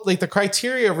little, like, the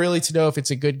criteria really to know if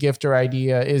it's a good gift or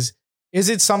idea is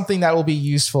it something that will be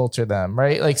useful to them,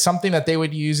 right? Like something that they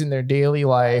would use in their daily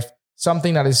life,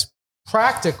 something that is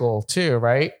practical too,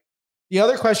 right? The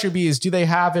other question would be is, do they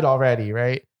have it already,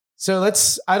 right? So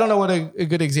I don't know what a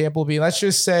good example would be. Let's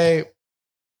just say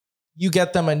you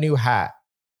get them a new hat.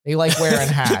 They like wearing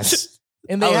hats.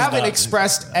 And they haven't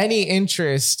expressed any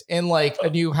interest in like a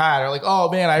new hat, or like,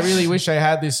 oh man, I really wish I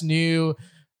had this new,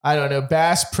 I don't know,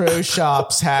 Bass Pro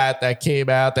Shops hat that came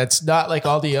out that's not like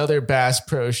all the other Bass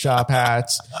Pro Shop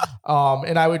hats.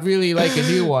 And I would really like a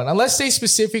new one. Unless they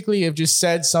specifically have just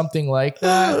said something like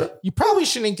that, you probably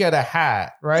shouldn't get a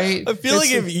hat, right? I feel like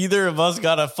if either of us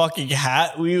got a fucking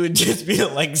hat, we would just be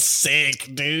like sick,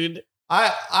 dude.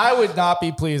 I would not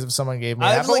be pleased if someone gave me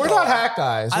that. But we're not hat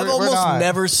guys. I've almost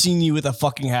never seen you with a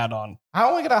fucking hat on.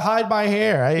 How am I going to hide my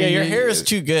hair? Your hair is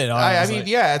too good. Honestly. I mean,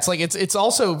 yeah, it's like it's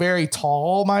also very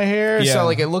tall, my hair. Yeah. So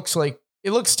like it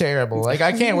looks terrible. Like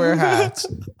I can't wear hats.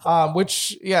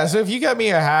 So if you get me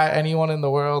a hat, anyone in the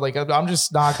world, like I'm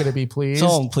just not going to be pleased.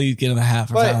 Someone please get him a hat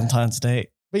for Valentine's Day.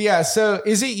 But yeah, so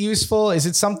is it useful? Is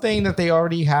it something that they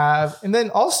already have? And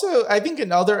then also, I think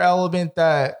another element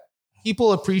that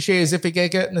people appreciate is if it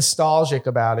get nostalgic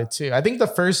about it too. I think the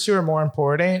first two are more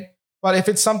important. But if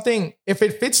it's something, if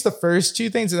it fits the first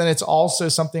two things and then it's also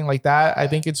something like that, I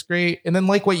think it's great. And then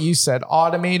like what you said,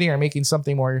 automating or making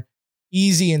something more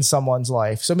easy in someone's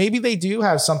life. So maybe they do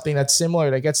have something that's similar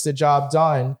that gets the job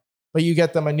done, but you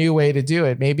get them a new way to do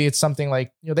it. Maybe it's something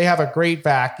like, they have a great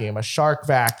vacuum, a Shark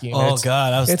vacuum. Oh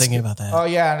God, I was thinking about that. Oh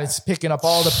yeah, and it's picking up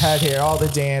all the pet hair, all the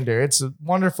dander. It's a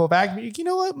wonderful vacuum. You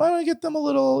know what? Why don't I get them a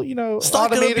little,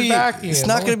 automated vacuum? It's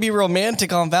not going to be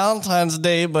romantic on Valentine's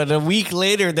Day, but a week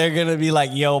later they're going to be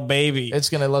like, "Yo, baby, it's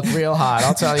going to look real hot."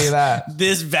 I'll tell you that.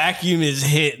 This vacuum is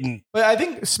hitting. But I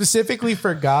think specifically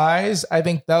for guys, I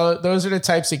think those are the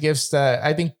types of gifts that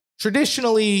I think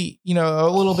traditionally, a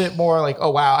little bit more like, oh,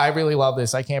 wow, I really love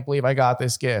this. I can't believe I got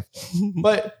this gift.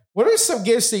 But what are some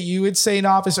gifts that you would say,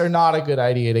 Nafis, are not a good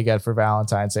idea to get for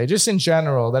Valentine's Day, just in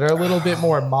general, that are a little bit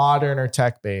more modern or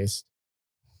tech-based?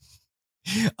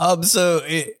 It's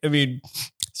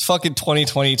fucking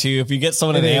 2022. If you get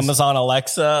someone an Amazon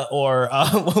Alexa or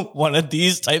one of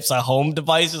these types of home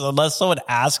devices, unless someone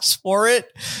asks for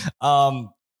it,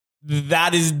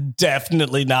 that is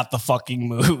definitely not the fucking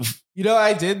move.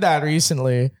 I did that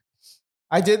recently.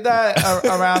 I did that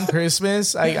around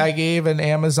Christmas. I gave an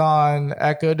Amazon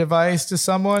Echo device to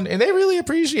someone and they really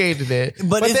appreciated it.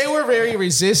 But they were very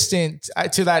resistant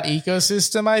to that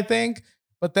ecosystem, I think.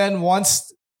 But then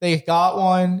once they got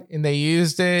one and they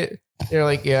used it, they're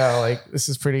like, yeah, like this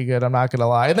is pretty good. I'm not going to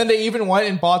lie. And then they even went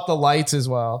and bought the lights as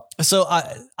well. So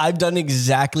I've done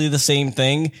exactly the same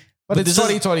thing. But it's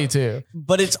 2022.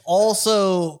 But it's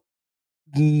also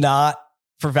not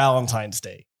for Valentine's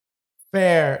Day.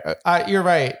 Fair. You're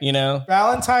right.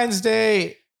 Valentine's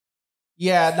Day.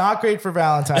 Yeah, not great for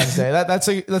Valentine's Day. That's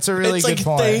a really good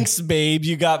point. Thanks, babe.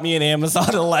 You got me an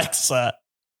Amazon Alexa.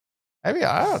 I don't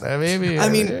know. Maybe.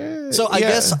 I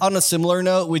guess on a similar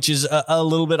note, which is a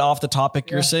little bit off the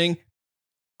topic you're saying,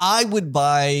 I would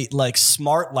buy like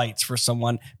smart lights for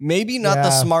someone. Maybe not the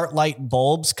smart light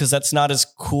bulbs, because that's not as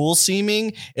cool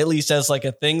seeming, at least as like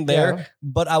a thing there. Yeah.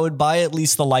 But I would buy at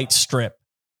least the light strip.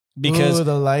 Because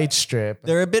the light strip,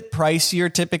 they're a bit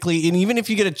pricier typically. And even if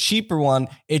you get a cheaper one,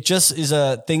 it just is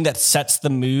a thing that sets the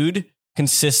mood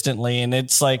consistently. And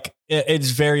it's like, it's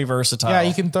very versatile. Yeah,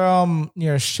 you can throw them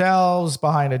near shelves,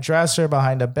 behind a dresser,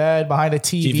 behind a bed, behind a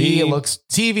TV.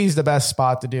 TV's the best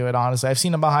spot to do it, honestly. I've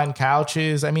seen them behind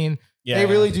couches. They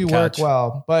really do work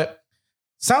well. But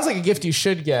sounds like a gift you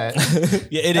should get.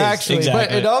 Yeah, it is. Actually,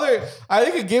 exactly. But I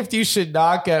think a gift you should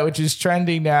not get, which is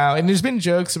trending now, and there's been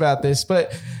jokes about this,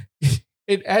 but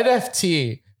an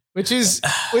NFT, which is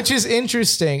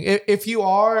interesting. If you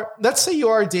are, let's say you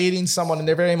are dating someone and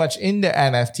they're very much into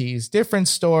NFTs, different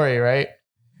story, right?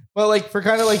 But like for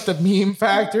kind of like the meme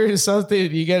factor or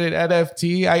something, you get an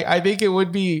NFT. I think it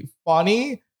would be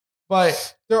funny,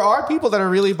 but there are people that are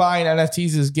really buying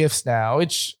NFTs as gifts now,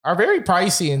 which are very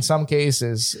pricey in some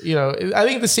cases. I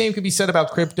think the same could be said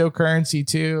about cryptocurrency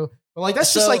too. But like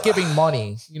that's just like giving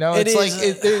money.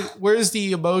 Where's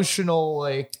the emotional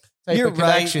like type of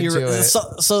connection to it?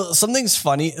 So something's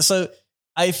funny. So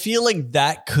I feel like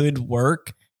that could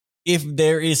work if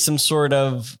there is some sort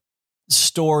of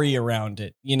story around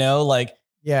it. The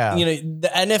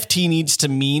NFT needs to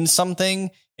mean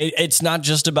something. It's not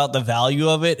just about the value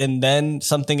of it, and then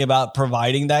something about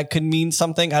providing that could mean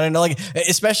something. I don't know, like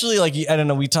especially like I don't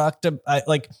know. We talked about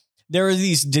like there are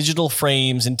these digital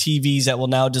frames and TVs that will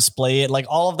now display it. Like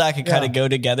all of that could kind of go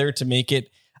together to make it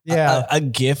a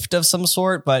gift of some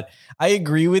sort. But I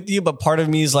agree with you. But part of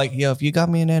me is like, if you got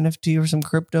me an NFT or some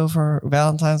crypto for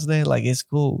Valentine's Day, like it's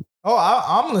cool. Oh,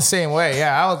 I'm the same way.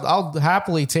 Yeah, I'll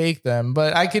happily take them.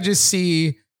 But I could just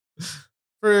see.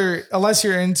 Unless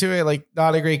you're into it, like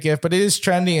not a great gift, but it is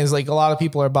trending. Is like a lot of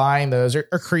people are buying those or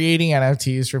creating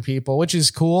NFTs for people, which is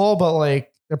cool, but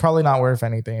like they're probably not worth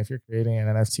anything if you're creating an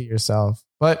NFT yourself.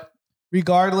 But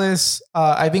regardless,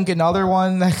 I think another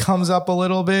one that comes up a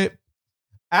little bit,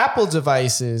 Apple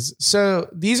devices. So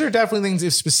these are definitely things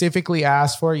if specifically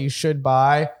asked for, you should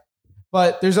buy.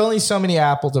 But there's only so many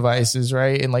Apple devices,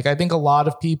 right? And like, I think a lot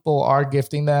of people are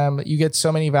gifting them. You get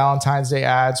so many Valentine's Day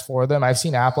ads for them. I've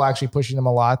seen Apple actually pushing them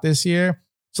a lot this year.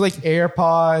 So like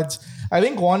AirPods. I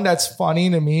think one that's funny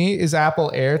to me is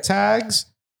Apple AirTags.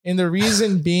 And the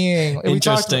reason being,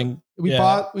 interesting. We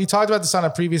talked about this on a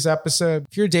previous episode.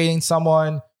 If you're dating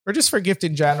someone or just for gift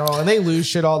in general and they lose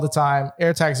shit all the time,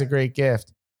 AirTags a great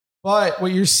gift. But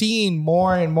what you're seeing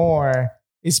more and more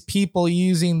is people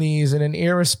using these in an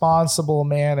irresponsible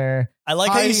manner. I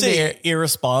like how you say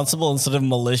irresponsible instead of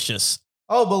malicious.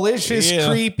 Oh, malicious,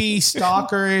 creepy,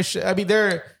 stalkerish. I mean,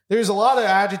 they're there's a lot of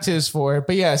adjectives for it,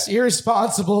 but yes,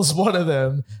 irresponsible is one of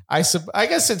them. I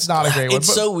guess it's not a great one. It's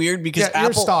but so weird because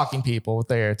you're stalking people with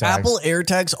the AirTags. Apple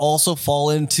AirTags also fall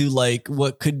into like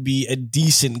what could be a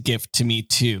decent gift to me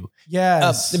too.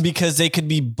 Yes. Because they could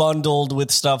be bundled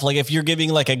with stuff. Like if you're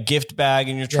giving like a gift bag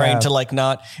and you're trying to like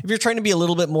if you're trying to be a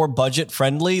little bit more budget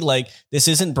friendly, like this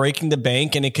isn't breaking the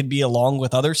bank and it could be along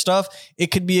with other stuff, it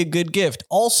could be a good gift.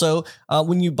 Also,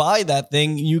 when you buy that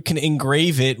thing, you can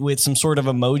engrave it with some sort of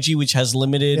emoji, which has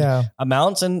limited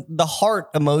amounts. And the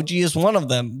heart emoji is one of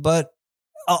them. But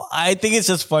I think it's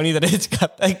just funny that it's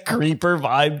got that creeper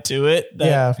vibe to it.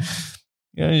 That,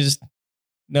 you just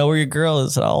know where your girl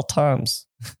is at all times.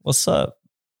 What's up?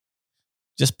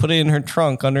 Just put it in her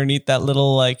trunk underneath that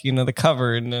little, like, the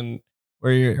cover, and then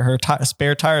where her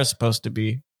spare tire is supposed to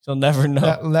be. She'll never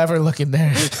know. Never look in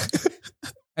there.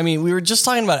 I mean, we were just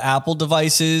talking about Apple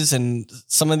devices, and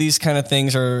some of these kind of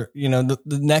things are, the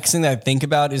next thing that I think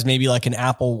about is maybe like an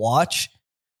Apple Watch,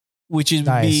 which would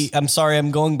be, I'm sorry,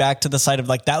 I'm going back to the side of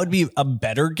like, that would be a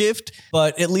better gift.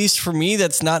 But at least for me,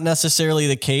 that's not necessarily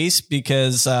the case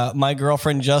because my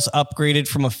girlfriend just upgraded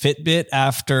from a Fitbit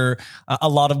after a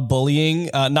lot of bullying,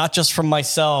 not just from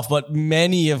myself, but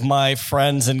many of my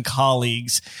friends and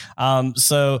colleagues.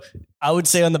 So I would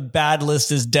say on the bad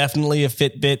list is definitely a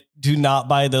Fitbit. Do not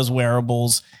buy those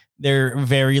wearables. They're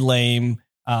very lame.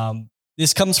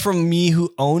 This comes from me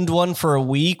who owned one for a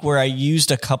week where I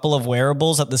used a couple of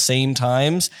wearables at the same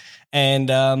times. And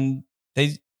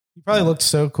you probably looked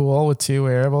so cool with two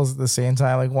wearables at the same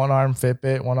time, like one arm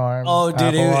Fitbit, one arm. Oh,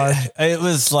 dude, it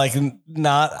was like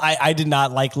I did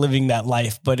not like living that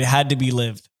life, but it had to be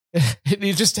lived.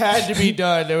 It just had to be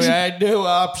done. I had no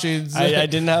options. I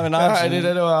didn't have an option. I didn't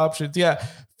have no options. Yeah.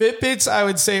 Fitbits, I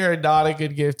would say, are not a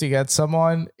good gift to get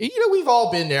someone. We've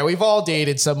all been there. We've all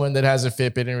dated someone that has a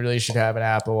Fitbit and really should have an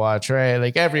Apple Watch, right?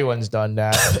 Like everyone's done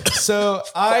that. So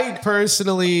I'm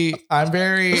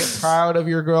very proud of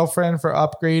your girlfriend for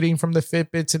upgrading from the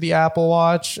Fitbit to the Apple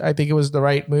Watch. I think it was the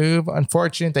right move.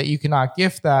 Unfortunate that you cannot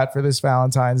gift that for this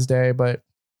Valentine's Day, but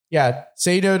yeah,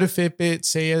 say no to Fitbit.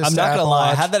 Say yes. I'm not gonna lie.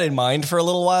 Watch. I had that in mind for a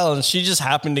little while, and she just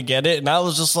happened to get it, and I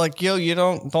was just like, "Yo, you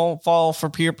don't fall for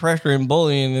peer pressure and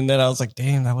bullying." And then I was like,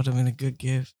 "Damn, that would have been a good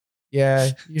gift." Yeah,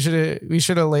 we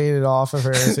should have laid it off of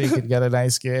her so you could get a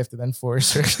nice gift, and then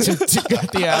force her to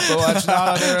get the Apple Watch, not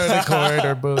on her own accord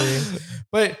or bullying.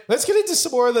 But let's get into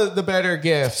some more of the better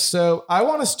gifts. So I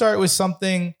want to start with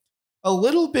something a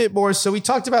little bit more. So we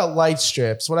talked about light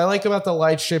strips. What I like about the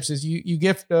light strips is you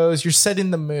gift those, you're setting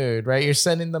the mood, right? You're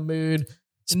setting the mood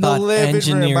in the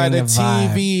living room by the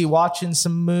TV, watching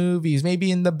some movies. Maybe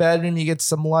in the bedroom, you get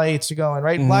some lights going,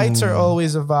 right? Lights are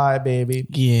always a vibe, baby.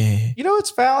 Yeah.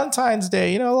 It's Valentine's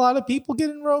Day. A lot of people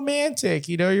getting romantic.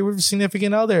 Your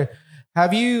significant other.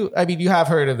 You have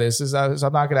heard of this. So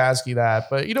I'm not going to ask you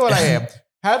that, but you know what I am.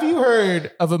 Have you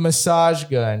heard of a massage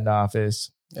gun,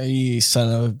 Office? You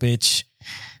son of a bitch.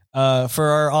 For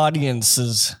our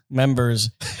audience's members,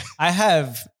 I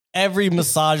have every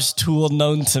massage tool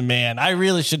known to man. I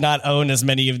really should not own as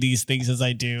many of these things as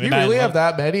I do. You really have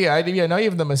that many? I know you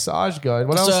have the massage gun.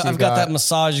 What else do you I've got that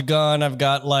massage gun. I've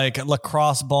got like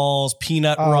lacrosse balls,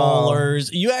 peanut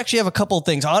rollers. You actually have a couple of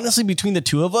things. Honestly, between the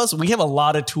two of us, we have a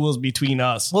lot of tools between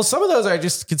us. Well, some of those I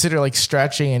just consider like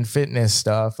stretching and fitness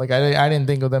stuff. Like I didn't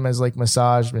think of them as like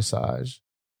massage.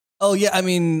 Oh, yeah. I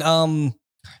mean,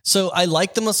 so I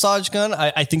like the massage gun.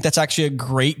 I think that's actually a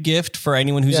great gift for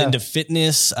anyone who's into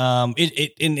fitness.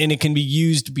 It can be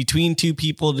used between two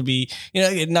people to be,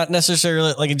 not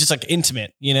necessarily like just like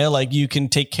intimate, like you can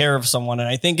take care of someone. And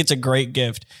I think it's a great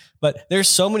gift. But there's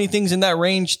so many things in that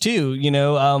range too.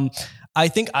 I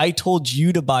think I told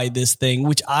you to buy this thing,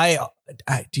 which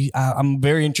I'm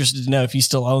very interested to know if you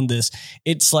still own this.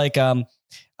 It's like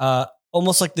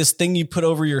almost like this thing you put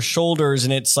over your shoulders,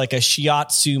 and it's like a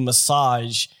shiatsu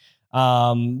massage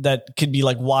that could be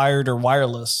like wired or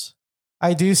wireless.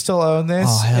 I do still own this.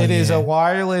 It is a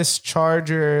wireless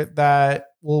charger that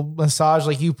will massage.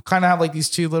 Like you kind of have like these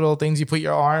two little things you put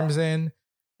your arms in,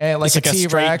 and like it's a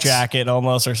straight jacket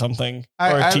almost or something,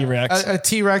 or a T-Rex. A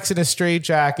T-Rex in a straight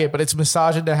jacket, but it's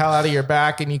massaging the hell out of your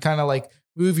back, and you kind of like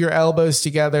move your elbows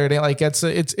together, and it like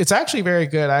it's actually very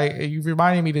good. You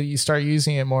reminded me to start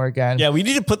using it more again. Yeah, we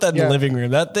need to put that in the living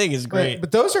room. That thing is great.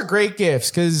 But those are great gifts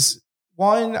because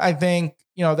one, I think,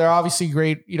 they're obviously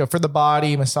great, for the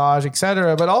body, massage,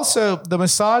 etc. But also the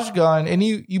massage gun, and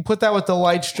you put that with the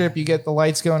light strip, you get the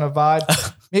lights going, a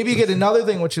vibe. Maybe you get another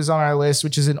thing which is on our list,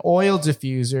 which is an oil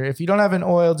diffuser. If you don't have an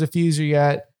oil diffuser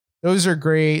yet, those are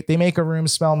great. They make a room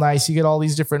smell nice. You get all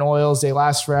these different oils. They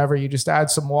last forever. You just add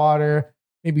some water,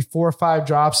 maybe 4 or 5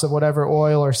 drops of whatever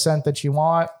oil or scent that you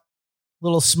want.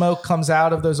 little smoke comes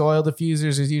out of those oil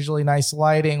diffusers. There's usually nice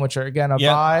lighting, which are again a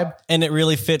vibe. And it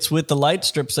really fits with the light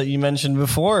strips that you mentioned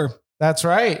before. That's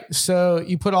right. So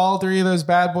you put all three of those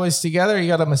bad boys together. You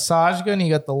got a massage gun,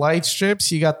 you got the light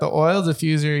strips, you got the oil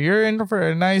diffuser. You're in for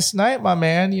a nice night, my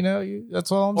man. You know,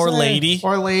 that's all I'm saying.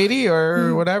 Or lady,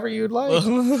 or whatever you'd like.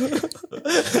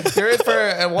 You're in for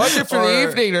a wonderful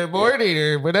evening or morning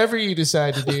or whatever you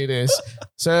decide to do this.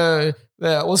 So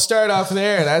we'll start off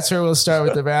there. That's where we'll start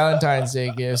with the Valentine's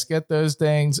Day gifts. Get those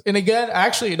things. And again,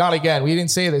 actually, not again. We didn't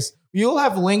say this. You'll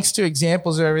have links to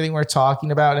examples of everything we're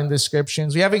talking about in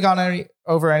descriptions. We haven't gone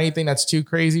over anything that's too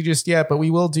crazy just yet, but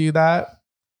we will do that.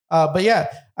 But yeah,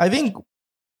 I think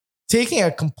taking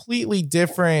a completely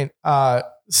different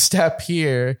step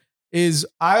here is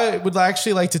I would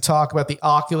actually like to talk about the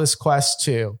Oculus Quest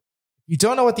 2. If you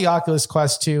don't know what the Oculus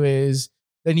Quest 2 is,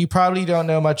 then you probably don't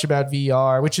know much about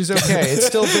VR, which is okay. It's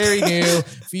still very new.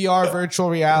 VR, virtual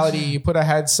reality. You put a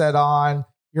headset on,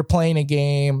 you're playing a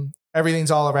game.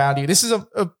 Everything's all around you. This is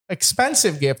a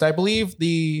expensive gift. I believe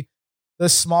the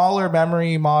smaller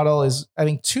memory model is, I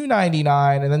think,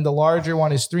 $299, and then the larger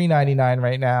one is $399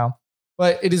 right now.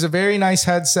 But it is a very nice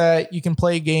headset. You can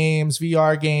play games,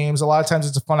 VR games. A lot of times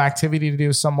it's a fun activity to do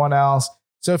with someone else.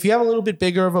 So if you have a little bit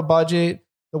bigger of a budget,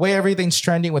 the way everything's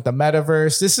trending with the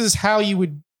metaverse, this is how you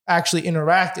would actually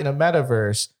interact in a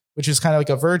metaverse, which is kind of like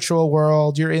a virtual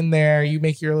world. You're in there, you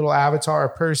make your little avatar a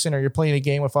person, or you're playing a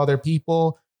game with other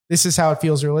people. This is how it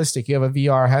feels realistic. You have a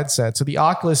VR headset. So the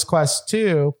Oculus Quest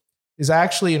 2 is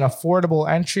actually an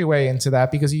affordable entryway into that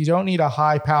because you don't need a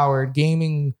high-powered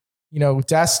gaming,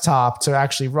 desktop to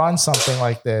actually run something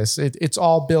like this. It's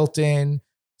all built in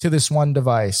to this one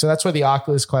device. So that's why the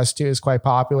Oculus Quest 2 is quite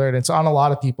popular, and it's on a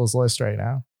lot of people's list right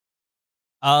now.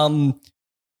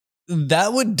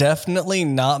 That would definitely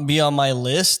not be on my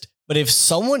list, but if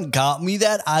someone got me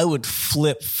that, I would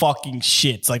flip fucking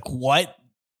shits. Like, what?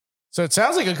 So it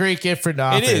sounds like a great gift for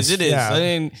novice. It is. Yeah. I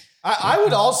mean, I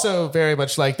would also very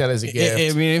much like that as a gift.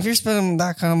 I mean, if you're spending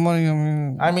that kind of money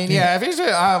on me, if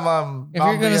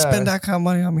you're going to spend that kind of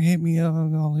money on me, hit me up. I'm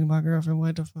going to leave my girlfriend.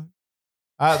 What the fuck?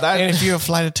 And if you're a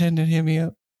flight attendant, hit me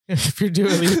up. If you're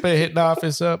doing Lipa hitting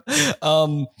office up.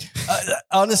 On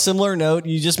a similar note,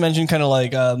 you just mentioned kind of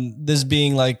like this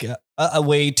being like a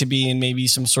way to be in maybe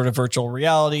some sort of virtual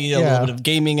reality, a little bit of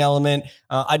gaming element.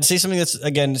 I'd say something that's,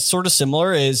 again, sort of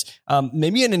similar is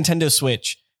maybe a Nintendo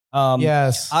Switch.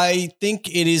 Yes. I think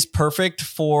it is perfect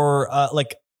for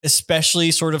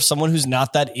especially sort of someone who's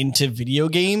not that into video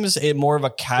games, more of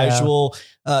a casual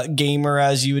gamer,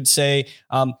 as you would say.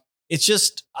 It's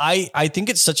just, I think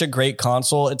it's such a great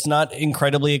console. It's not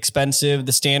incredibly expensive.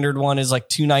 The standard one is like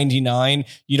 $299.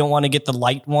 You don't want to get the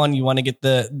light one. You want to get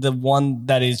the one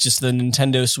that is just the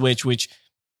Nintendo Switch, which,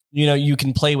 you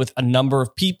can play with a number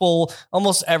of people.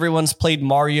 Almost everyone's played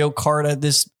Mario Kart at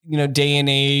this, day and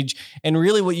age. And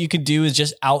really what you could do is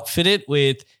just outfit it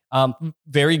with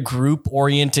very group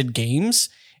oriented games,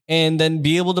 and then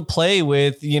be able to play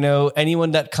with,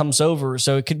 anyone that comes over.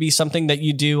 So it could be something that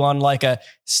you do on like a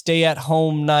stay at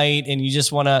home night, and you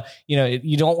just want to,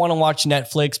 you don't want to watch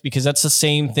Netflix because that's the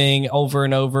same thing over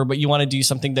and over, but you want to do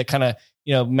something that kind of,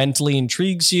 mentally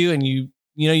intrigues you, and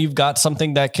you've got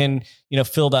something that can,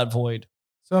 fill that void.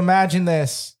 So imagine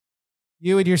this.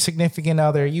 You and your significant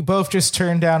other, you both just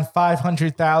turned down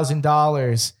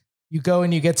 $500,000. You go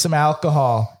and you get some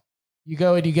alcohol. You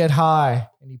go and you get high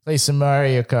and you play some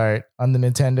Mario Kart on the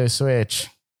Nintendo Switch.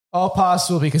 All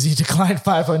possible because you declined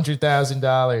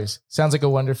 $500,000. Sounds like a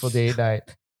wonderful date night.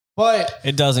 But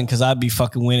it doesn't, because I'd be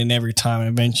fucking winning every time, and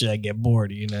eventually I get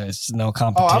bored. It's no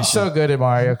competition. Oh, I'm so good at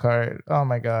Mario Kart. Oh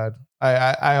my God.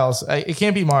 I also it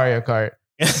can't be Mario Kart.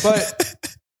 But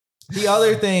the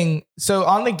other thing, so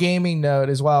on the gaming note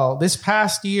as well, this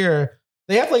past year,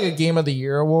 they have like a Game of the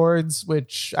Year awards,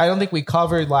 which I don't think we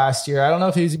covered last year. I don't know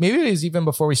if maybe it was even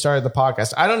before we started the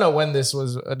podcast. I don't know when this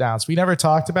was announced. We never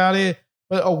talked about it,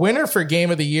 but a winner for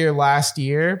Game of the Year last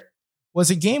year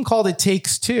was a game called It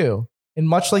Takes Two. And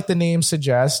much like the name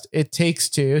suggests, it takes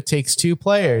two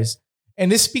players.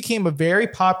 And this became a very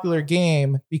popular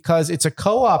game because it's a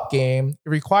co-op game. It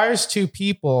requires two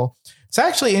people. It's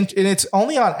actually, and it's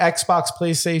only on Xbox,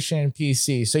 PlayStation, and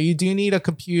PC. So you do need a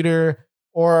computer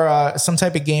or some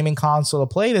type of gaming console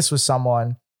to play this with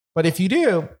someone. But if you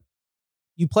do,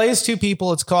 you play as two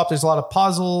people. It's co-op. There's a lot of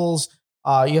puzzles.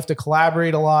 You have to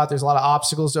collaborate a lot. There's a lot of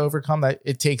obstacles to overcome that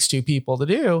it takes two people to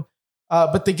do.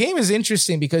 But the game is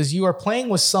interesting because you are playing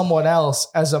with someone else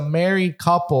as a married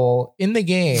couple in the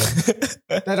game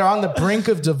that are on the brink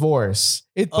of divorce.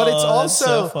 But it's also,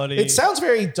 so funny. It sounds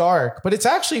very dark, but it's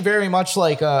actually very much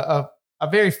like a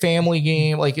very family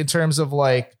game, like in terms of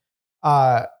like,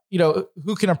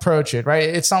 who can approach it, right?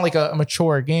 It's not like a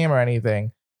mature game or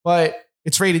anything, but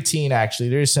it's rated teen, actually.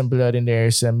 There's some blood in there,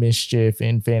 some mischief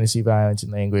and fantasy violence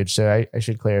and language. So I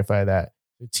should clarify that.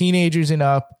 So teenagers and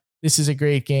up, this is a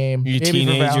great game. You Maybe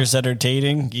teenagers that are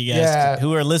dating, you guys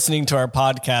who are listening to our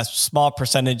podcast, small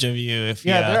percentage of you.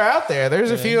 They're out there.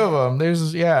 There's a few of them.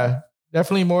 There's,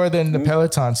 definitely more than the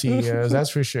Peloton CEOs,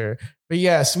 that's for sure. But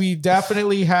yes, we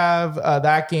definitely have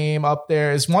that game up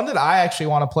there. It's one that I actually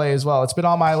want to play as well. It's been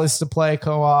on my list to play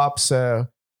co-op. So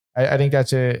I think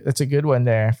that's a good one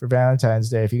there for Valentine's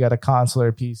Day. If you got a console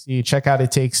or PC, check out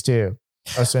It Takes Two.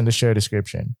 Also in the show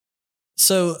description.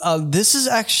 So this has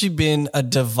actually been a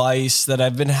device that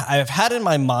I've had in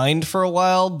my mind for a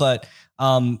while, but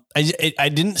I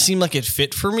didn't seem like it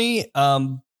fit for me.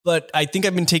 But I think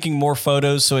I've been taking more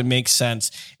photos, so it makes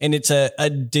sense. And it's a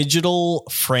digital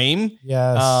frame.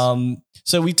 Yes.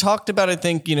 So we talked about, I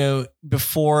think,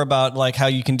 before about like how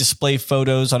you can display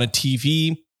photos on a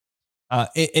TV.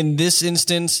 In this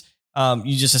instance,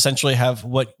 you just essentially have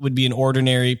what would be an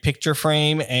ordinary picture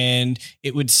frame, and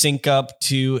it would sync up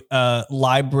to a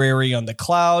library on the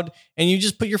cloud, and you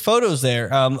just put your photos there.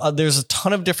 There's a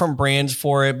ton of different brands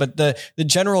for it, but the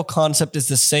general concept is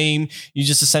the same. You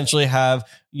just essentially have,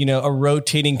 a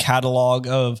rotating catalog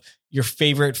of your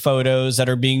favorite photos that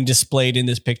are being displayed in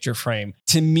this picture frame.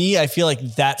 To me, I feel like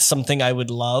that's something I would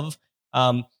love.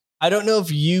 I don't know if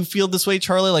you feel this way,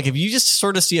 Charlie. Like if you just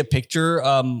sort of see a picture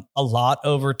a lot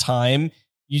over time,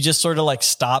 you just sort of like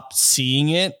stop seeing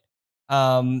it.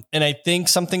 And I think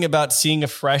something about seeing a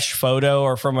fresh photo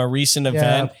or from a recent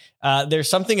event, there's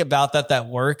something about that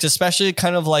works, especially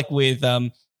kind of like with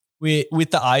the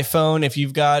iPhone. If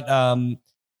you've got,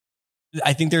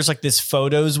 I think there's like this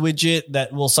photos widget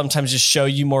that will sometimes just show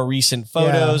you more recent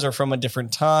photos or from a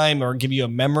different time or give you a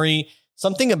memory.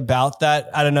 Something about that,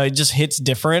 I don't know, it just hits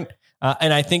different.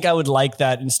 And I think I would like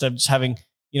that instead of just having,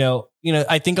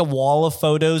 I think a wall of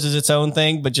photos is its own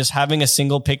thing, but just having a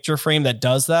single picture frame that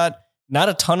does that, not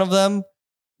a ton of them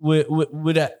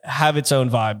would have its own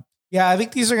vibe. Yeah, I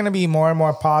think these are going to be more and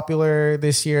more popular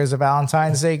this year as a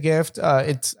Valentine's Day gift.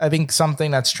 It's, I think,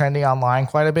 something that's trending online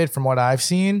quite a bit from what I've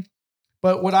seen.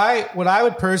 But what I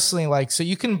would personally like, so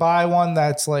you can buy one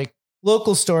that's like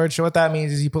local storage. So what that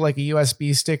means is you put like a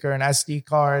USB stick or an SD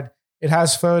card. It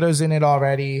has photos in it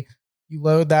already. You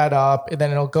load that up and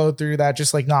then it'll go through that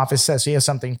just like Nafis says. So you have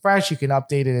something fresh. You can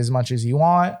update it as much as you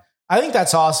want. I think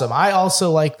that's awesome. I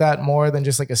also like that more than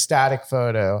just like a static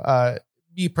photo,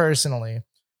 me personally.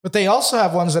 But they also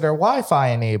have ones that are Wi-Fi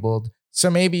enabled. So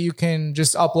maybe you can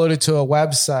just upload it to a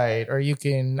website, or you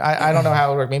can, I don't know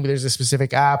how it works. Maybe there's a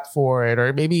specific app for it,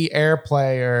 or maybe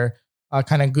AirPlay or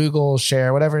kind of Google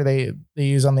Share, whatever they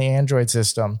use on the Android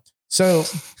system. So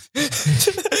we're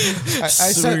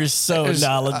so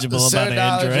knowledgeable about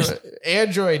Android.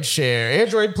 Android Share,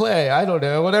 Android Play, I don't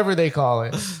know, whatever they call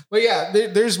it. But yeah,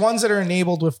 there's ones that are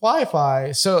enabled with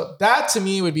Wi-Fi. So that to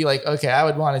me would be like, okay, I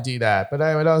would want to do that. But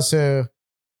I would also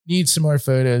need some more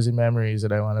photos and memories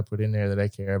that I want to put in there that I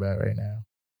care about right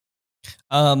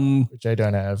now. Which I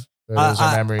don't have. Photos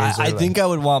or memories. I think I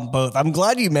would want both. I'm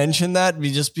glad you mentioned that,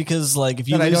 just because like if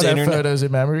you lose internet, have photos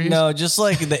and memories. No, just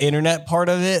like the internet part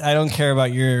of it. I don't care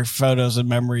about your photos and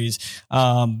memories.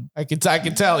 I can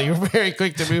tell you're very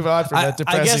quick to move on from that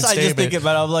depressing I guess statement. I just think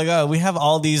about it. I'm like, oh, we have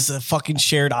all these fucking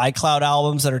shared iCloud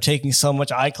albums that are taking so much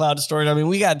iCloud storage. I mean,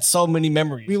 we got so many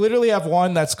memories. We literally have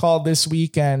one that's called This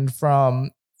Weekend from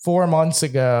 4 months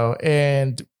ago,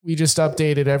 and we just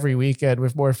update it every weekend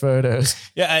with more photos.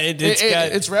 Yeah,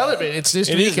 it's relevant. It's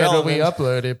this weekend when we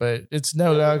upload it, but it's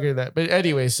no longer that. But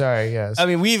anyway, sorry. Yes, I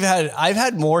mean I've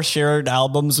had more shared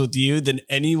albums with you than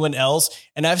anyone else,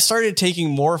 and I've started taking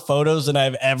more photos than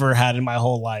I've ever had in my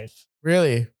whole life.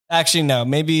 Really? Actually, no,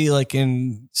 maybe like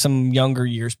in some younger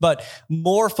years, but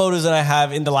more photos than I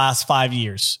have in the last 5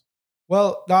 years.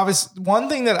 Well, Nafis, one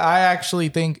thing that I actually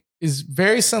think is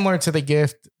very similar to the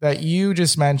gift that you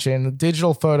just mentioned,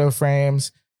 digital photo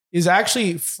frames, is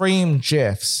actually framed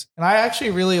GIFs. And I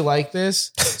actually really like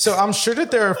this. So I'm sure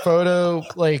that there are photo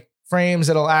like frames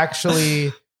that'll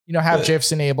actually, have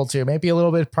GIFs enabled too. Maybe a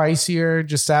little bit pricier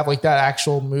just to have like that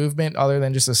actual movement other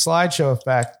than just a slideshow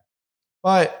effect.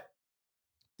 But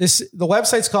the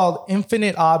website's called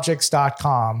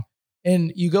infiniteobjects.com.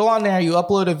 And you go on there, you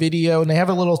upload a video, and they have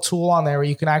a little tool on there where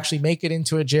you can actually make it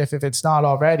into a GIF if it's not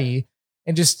already.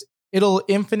 And just, it'll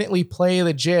infinitely play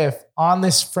the GIF on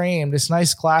this frame, this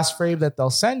nice glass frame that they'll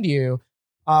send you.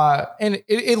 And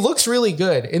it looks really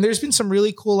good. And there's been some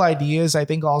really cool ideas, I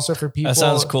think, also for people. That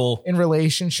sounds cool. In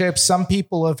relationships. Some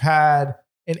people have had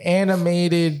an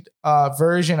animated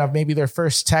version of maybe their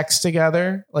first text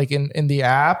together, like in the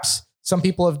apps. some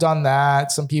people have done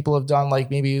that. Some people have done like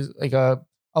maybe like a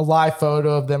live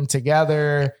photo of them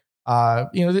together.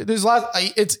 There's a lot.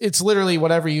 It's literally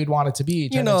whatever you'd want it to be.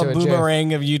 You know, a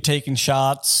boomerang of you taking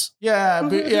shots. Yeah,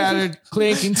 they're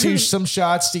clinking some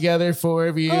shots together for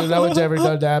you. No one's ever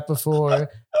done that before.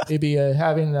 Maybe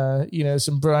having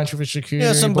some brunch with a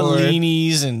charcuterie some board.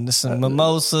 bellinis and some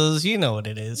mimosas. You know what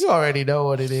it is. You already know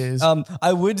what it is.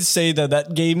 I would say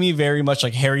that gave me very much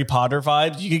like Harry Potter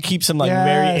vibes. You could keep some like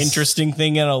very interesting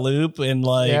thing in a loop and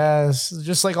like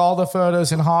just like all the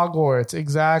photos in Hogwarts.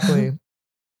 Exactly.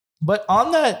 But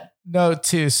on that note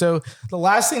too, so the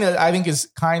last thing that I think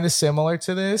is kind of similar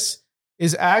to this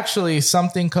is actually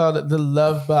something called the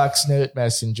Lovebox Note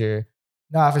Messenger.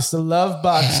 Now, if it's the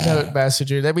Lovebox Note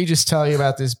Messenger, let me just tell you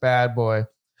about this bad boy.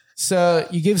 So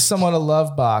you give someone a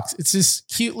love box. It's this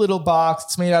cute little box.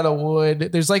 It's made out of wood.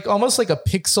 There's like almost like a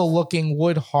pixel looking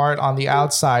wood heart on the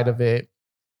outside of it.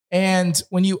 And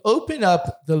when you open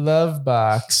up the love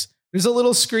box, there's a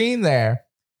little screen there.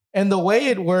 And the way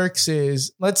it works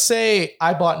is, let's say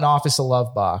I bought Noffice a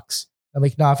love box. I'm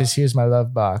like, Noffice, here's my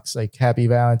love box. Like, happy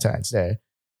Valentine's Day.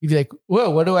 You'd be like,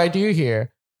 whoa, what do I do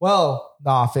here? Well,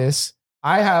 Noffice,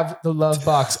 I have the love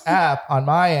box app on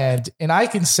my end, and I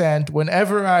can send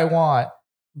whenever I want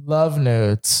love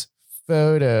notes,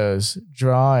 photos,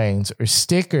 drawings, or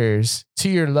stickers to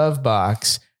your love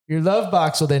box. Your love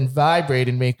box will then vibrate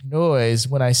and make noise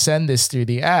when I send this through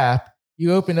the app.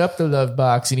 You open up the love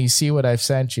box and you see what I've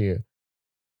sent you.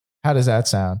 How does that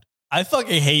sound? I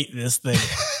fucking hate this thing.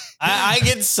 I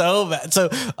get so mad. So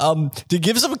to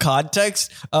give some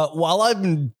context, while I've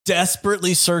been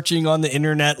desperately searching on the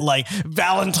internet, like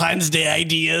Valentine's Day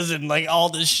ideas and like all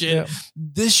this shit,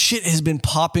 this shit has been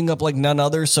popping up like none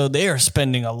other. So they are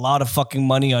spending a lot of fucking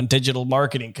money on digital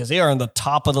marketing because they are on the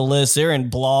top of the list. They're in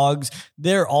blogs.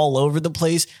 They're all over the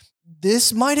place.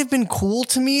 This might have been cool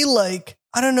to me, like,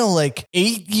 I don't know, like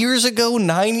 8 years ago,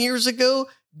 9 years ago.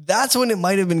 That's when it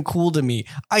might have been cool to me.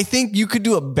 I think you could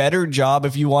do a better job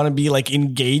if you want to be like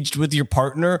engaged with your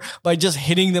partner by just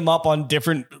hitting them up on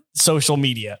different social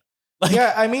media. Like,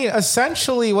 yeah, I mean,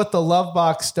 essentially what the love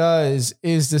box does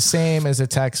is the same as a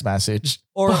text message.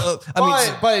 Or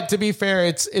but to be fair,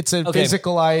 it's a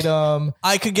physical item.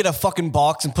 I could get a fucking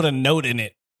box and put a note in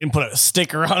it and put a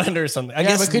sticker on it or something. I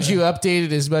guess, but could you update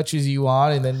it as much as you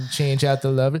want and then change out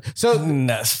the love? So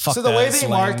the way they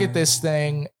market this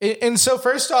thing, and so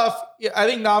first off, I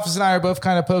think Noffice and I are both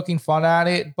kind of poking fun at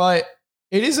it, but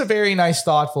it is a very nice,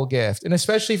 thoughtful gift, and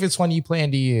especially if it's one you plan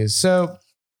to use. So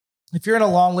if you're in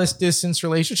a long distance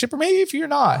relationship, or maybe if you're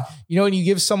not, and you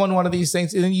give someone one of these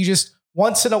things, and then you just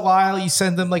once in a while you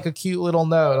send them like a cute little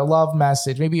note, a love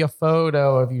message, maybe a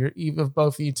photo of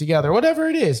both of you together, whatever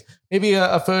it is. Maybe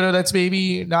a photo that's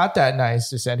maybe not that nice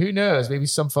to send. Who knows? Maybe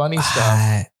some funny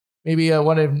stuff. Maybe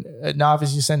one of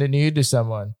Noffice, you send a nude to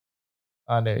someone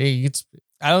on there.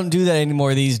 I don't do that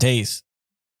anymore these days.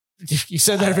 You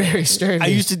said that very sternly. I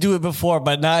used to do it before,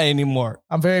 but not anymore.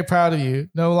 I'm very proud of you.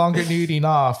 No longer nuding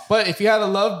off. But if you had a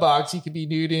love box, you could be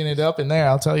nuding it up in there.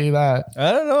 I'll tell you that.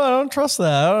 I don't know. I don't trust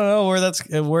that. I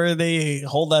don't know where they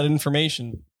hold that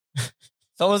information.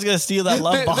 Someone's going to steal that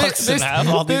love box and have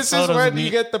all these photos. This is where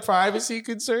you get the privacy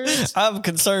concerns. I'm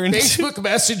concerned. Facebook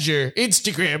Messenger,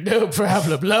 Instagram, no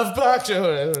problem. Love box, I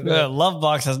don't know. Love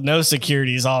box has no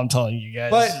security is all I'm telling you guys.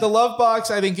 But the love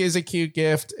box, I think, is a cute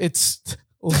gift. It's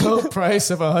low price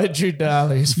of $100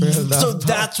 for a love box.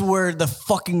 That's where the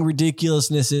fucking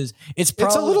ridiculousness is. It's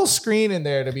a little screen in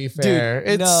there, to be fair.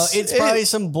 Dude, it's probably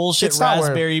some bullshit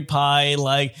Raspberry Pi.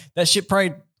 Like that shit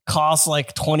probably costs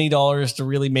like $20 to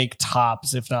really make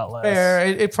tops, if not less. Fair.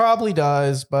 It probably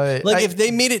does, but like if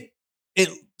they made it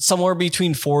somewhere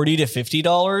between $40 to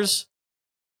 $50,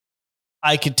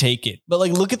 I could take it. But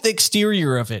like, look at the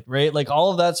exterior of it, right? Like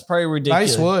all of that's probably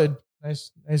ridiculous. Nice wood.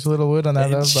 Nice little wood on that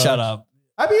love box. Shut up.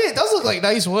 I mean, it does look like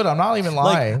nice wood. I'm not even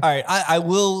lying. All right, I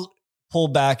will pull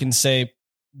back and say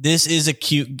this is a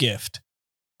cute gift.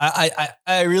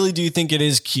 I really do think it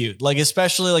is cute. Like,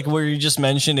 especially like where you just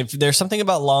mentioned, if there's something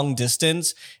about long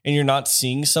distance and you're not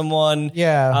seeing someone,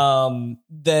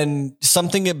 then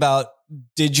something about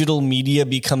digital media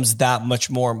becomes that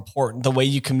much more important. The way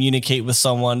you communicate with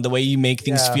someone, the way you make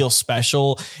things feel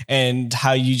special, and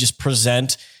how you just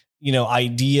present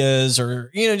ideas,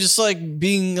 or, just like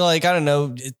being like, I don't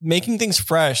know, making things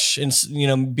fresh and,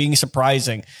 being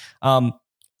surprising.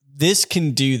 This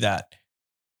can do that.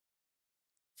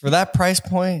 For that price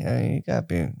point, you got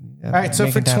to be. All right.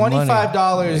 So for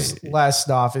 $25 less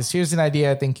Noffice, here's an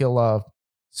idea I think you'll love.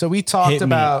 So we talked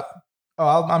about,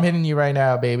 I'm hitting you right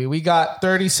now, baby. We got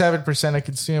 37% of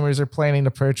consumers are planning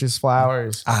to purchase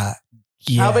flowers.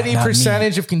 How many not me.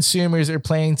 percentage of consumers are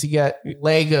planning to get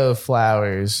Lego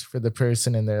flowers for the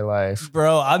person in their life?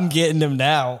 Bro, I'm getting them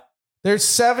now. They're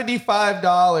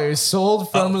 $75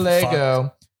 sold from Lego.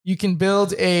 Fuck. You can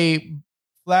build a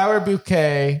flower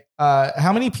bouquet.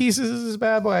 How many pieces is this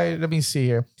bad boy? Let me see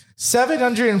here.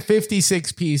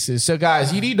 756 pieces. So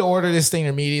guys, you need to order this thing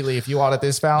immediately if you want it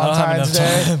this Valentine's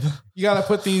Day. You got to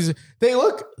put these. They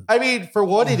look, I mean, for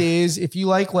what it is, if you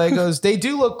like Legos, they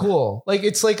do look cool. Like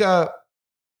it's like a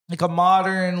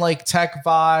modern, like tech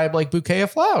vibe, like bouquet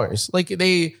of flowers. I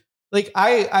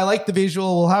like the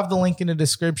visual. We'll have the link in the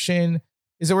description.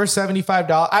 Is it worth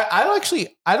 $75?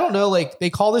 I don't know. Like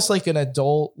they call this like an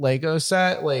adult Lego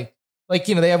set. Like,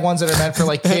 they have ones that are meant for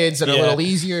like kids that are a little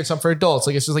easier. Some for adults.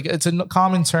 Like it's just like, it's a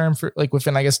common term for like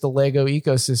within, I guess, the Lego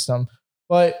ecosystem,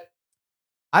 but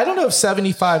I don't know if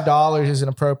 $75 is an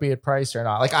appropriate price or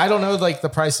not. Like, I don't know like the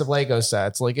price of Lego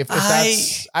sets. Like if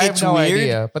that's, I have no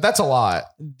idea, but that's a lot.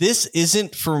 This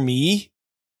isn't for me.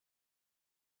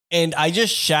 And I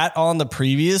just shat on the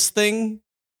previous thing,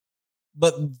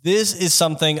 but this is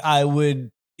something I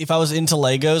would, if I was into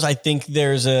Legos, I think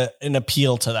there's an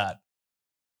appeal to that.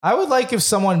 I would like if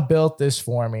someone built this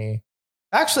for me.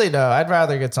 Actually, no, I'd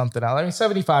rather get something else. I mean,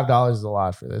 $75 is a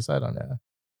lot for this. I don't know.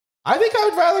 I think I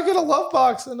would rather get a love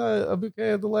box than a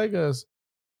bouquet of the Legos.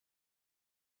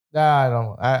 Nah, I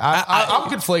don't. I'm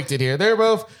conflicted here. They're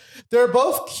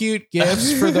both cute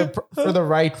gifts for the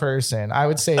right person. I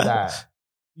would say that.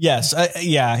 Yes.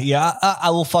 I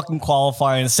will fucking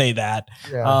qualify and say that.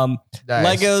 Yeah.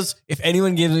 Nice. Legos, if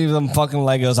anyone gives me them fucking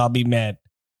Legos, I'll be mad.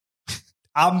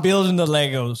 I'm building the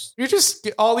Legos. You're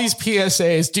just all these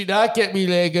PSAs. Do not get me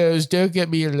Legos. Don't get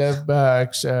me a love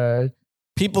box.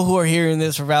 People who are hearing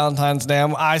this for Valentine's Day,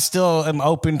 I still am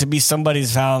open to be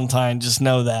somebody's Valentine. Just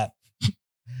know that.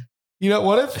 You know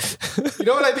what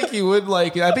I think you would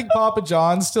like? I think Papa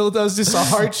John's still does this a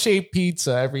heart-shaped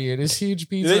pizza every year. This huge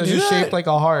pizza that's just shaped like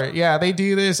a heart. Yeah, they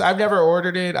do this. I've never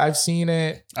ordered it. I've seen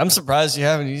it. I'm surprised you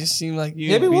haven't. You just seem like you.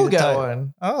 Maybe we'll get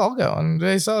one. Oh, I'll get one.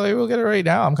 Maybe we'll get it right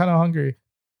now. I'm kind of hungry.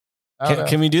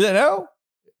 Can we do that now?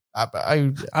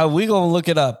 We gonna look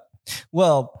it up.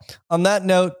 Well, on that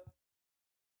note,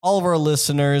 all of our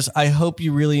listeners, I hope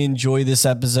you really enjoy this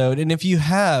episode. And if you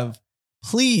have,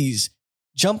 please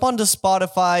jump onto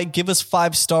Spotify, give us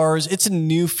 5 stars. It's a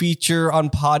new feature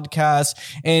on podcasts.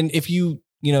 And if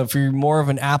if you're more of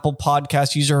an Apple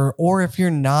podcast user, or if you're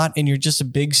not and you're just a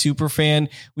big super fan,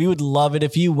 we would love it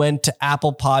if you went to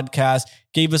Apple Podcasts,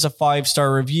 gave us a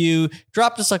 5-star review,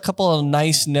 dropped us a couple of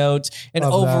nice notes. And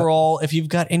overall, if you've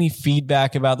got any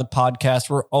feedback about the podcast,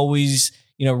 we're always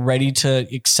ready to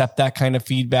accept that kind of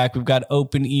feedback. We've got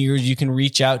open ears. You can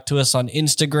reach out to us on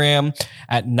Instagram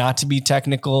at Not To Be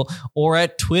Technical, or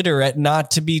at Twitter at Not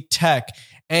To Be Tech,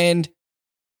 and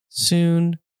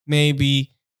soon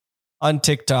maybe on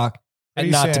TikTok at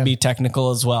Not To Be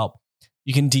Technical as well.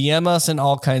 You can DM us in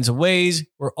all kinds of ways.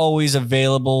 We're always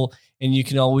available, and you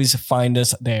can always find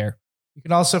us there. You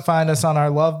can also find us on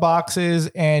our love boxes,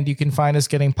 and you can find us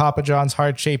getting Papa John's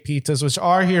heart-shaped pizzas, which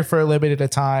are here for a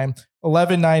limited time.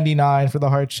 $11.99 for the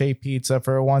heart-shaped pizza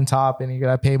for one topping. You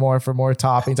gotta pay more for more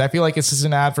toppings. I feel like this is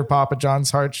an ad for Papa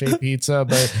John's heart-shaped pizza,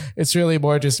 but it's really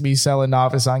more just me selling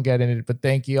novice on getting it. But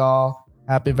thank you all.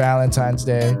 Happy Valentine's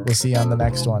Day. We'll see you on the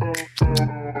next one.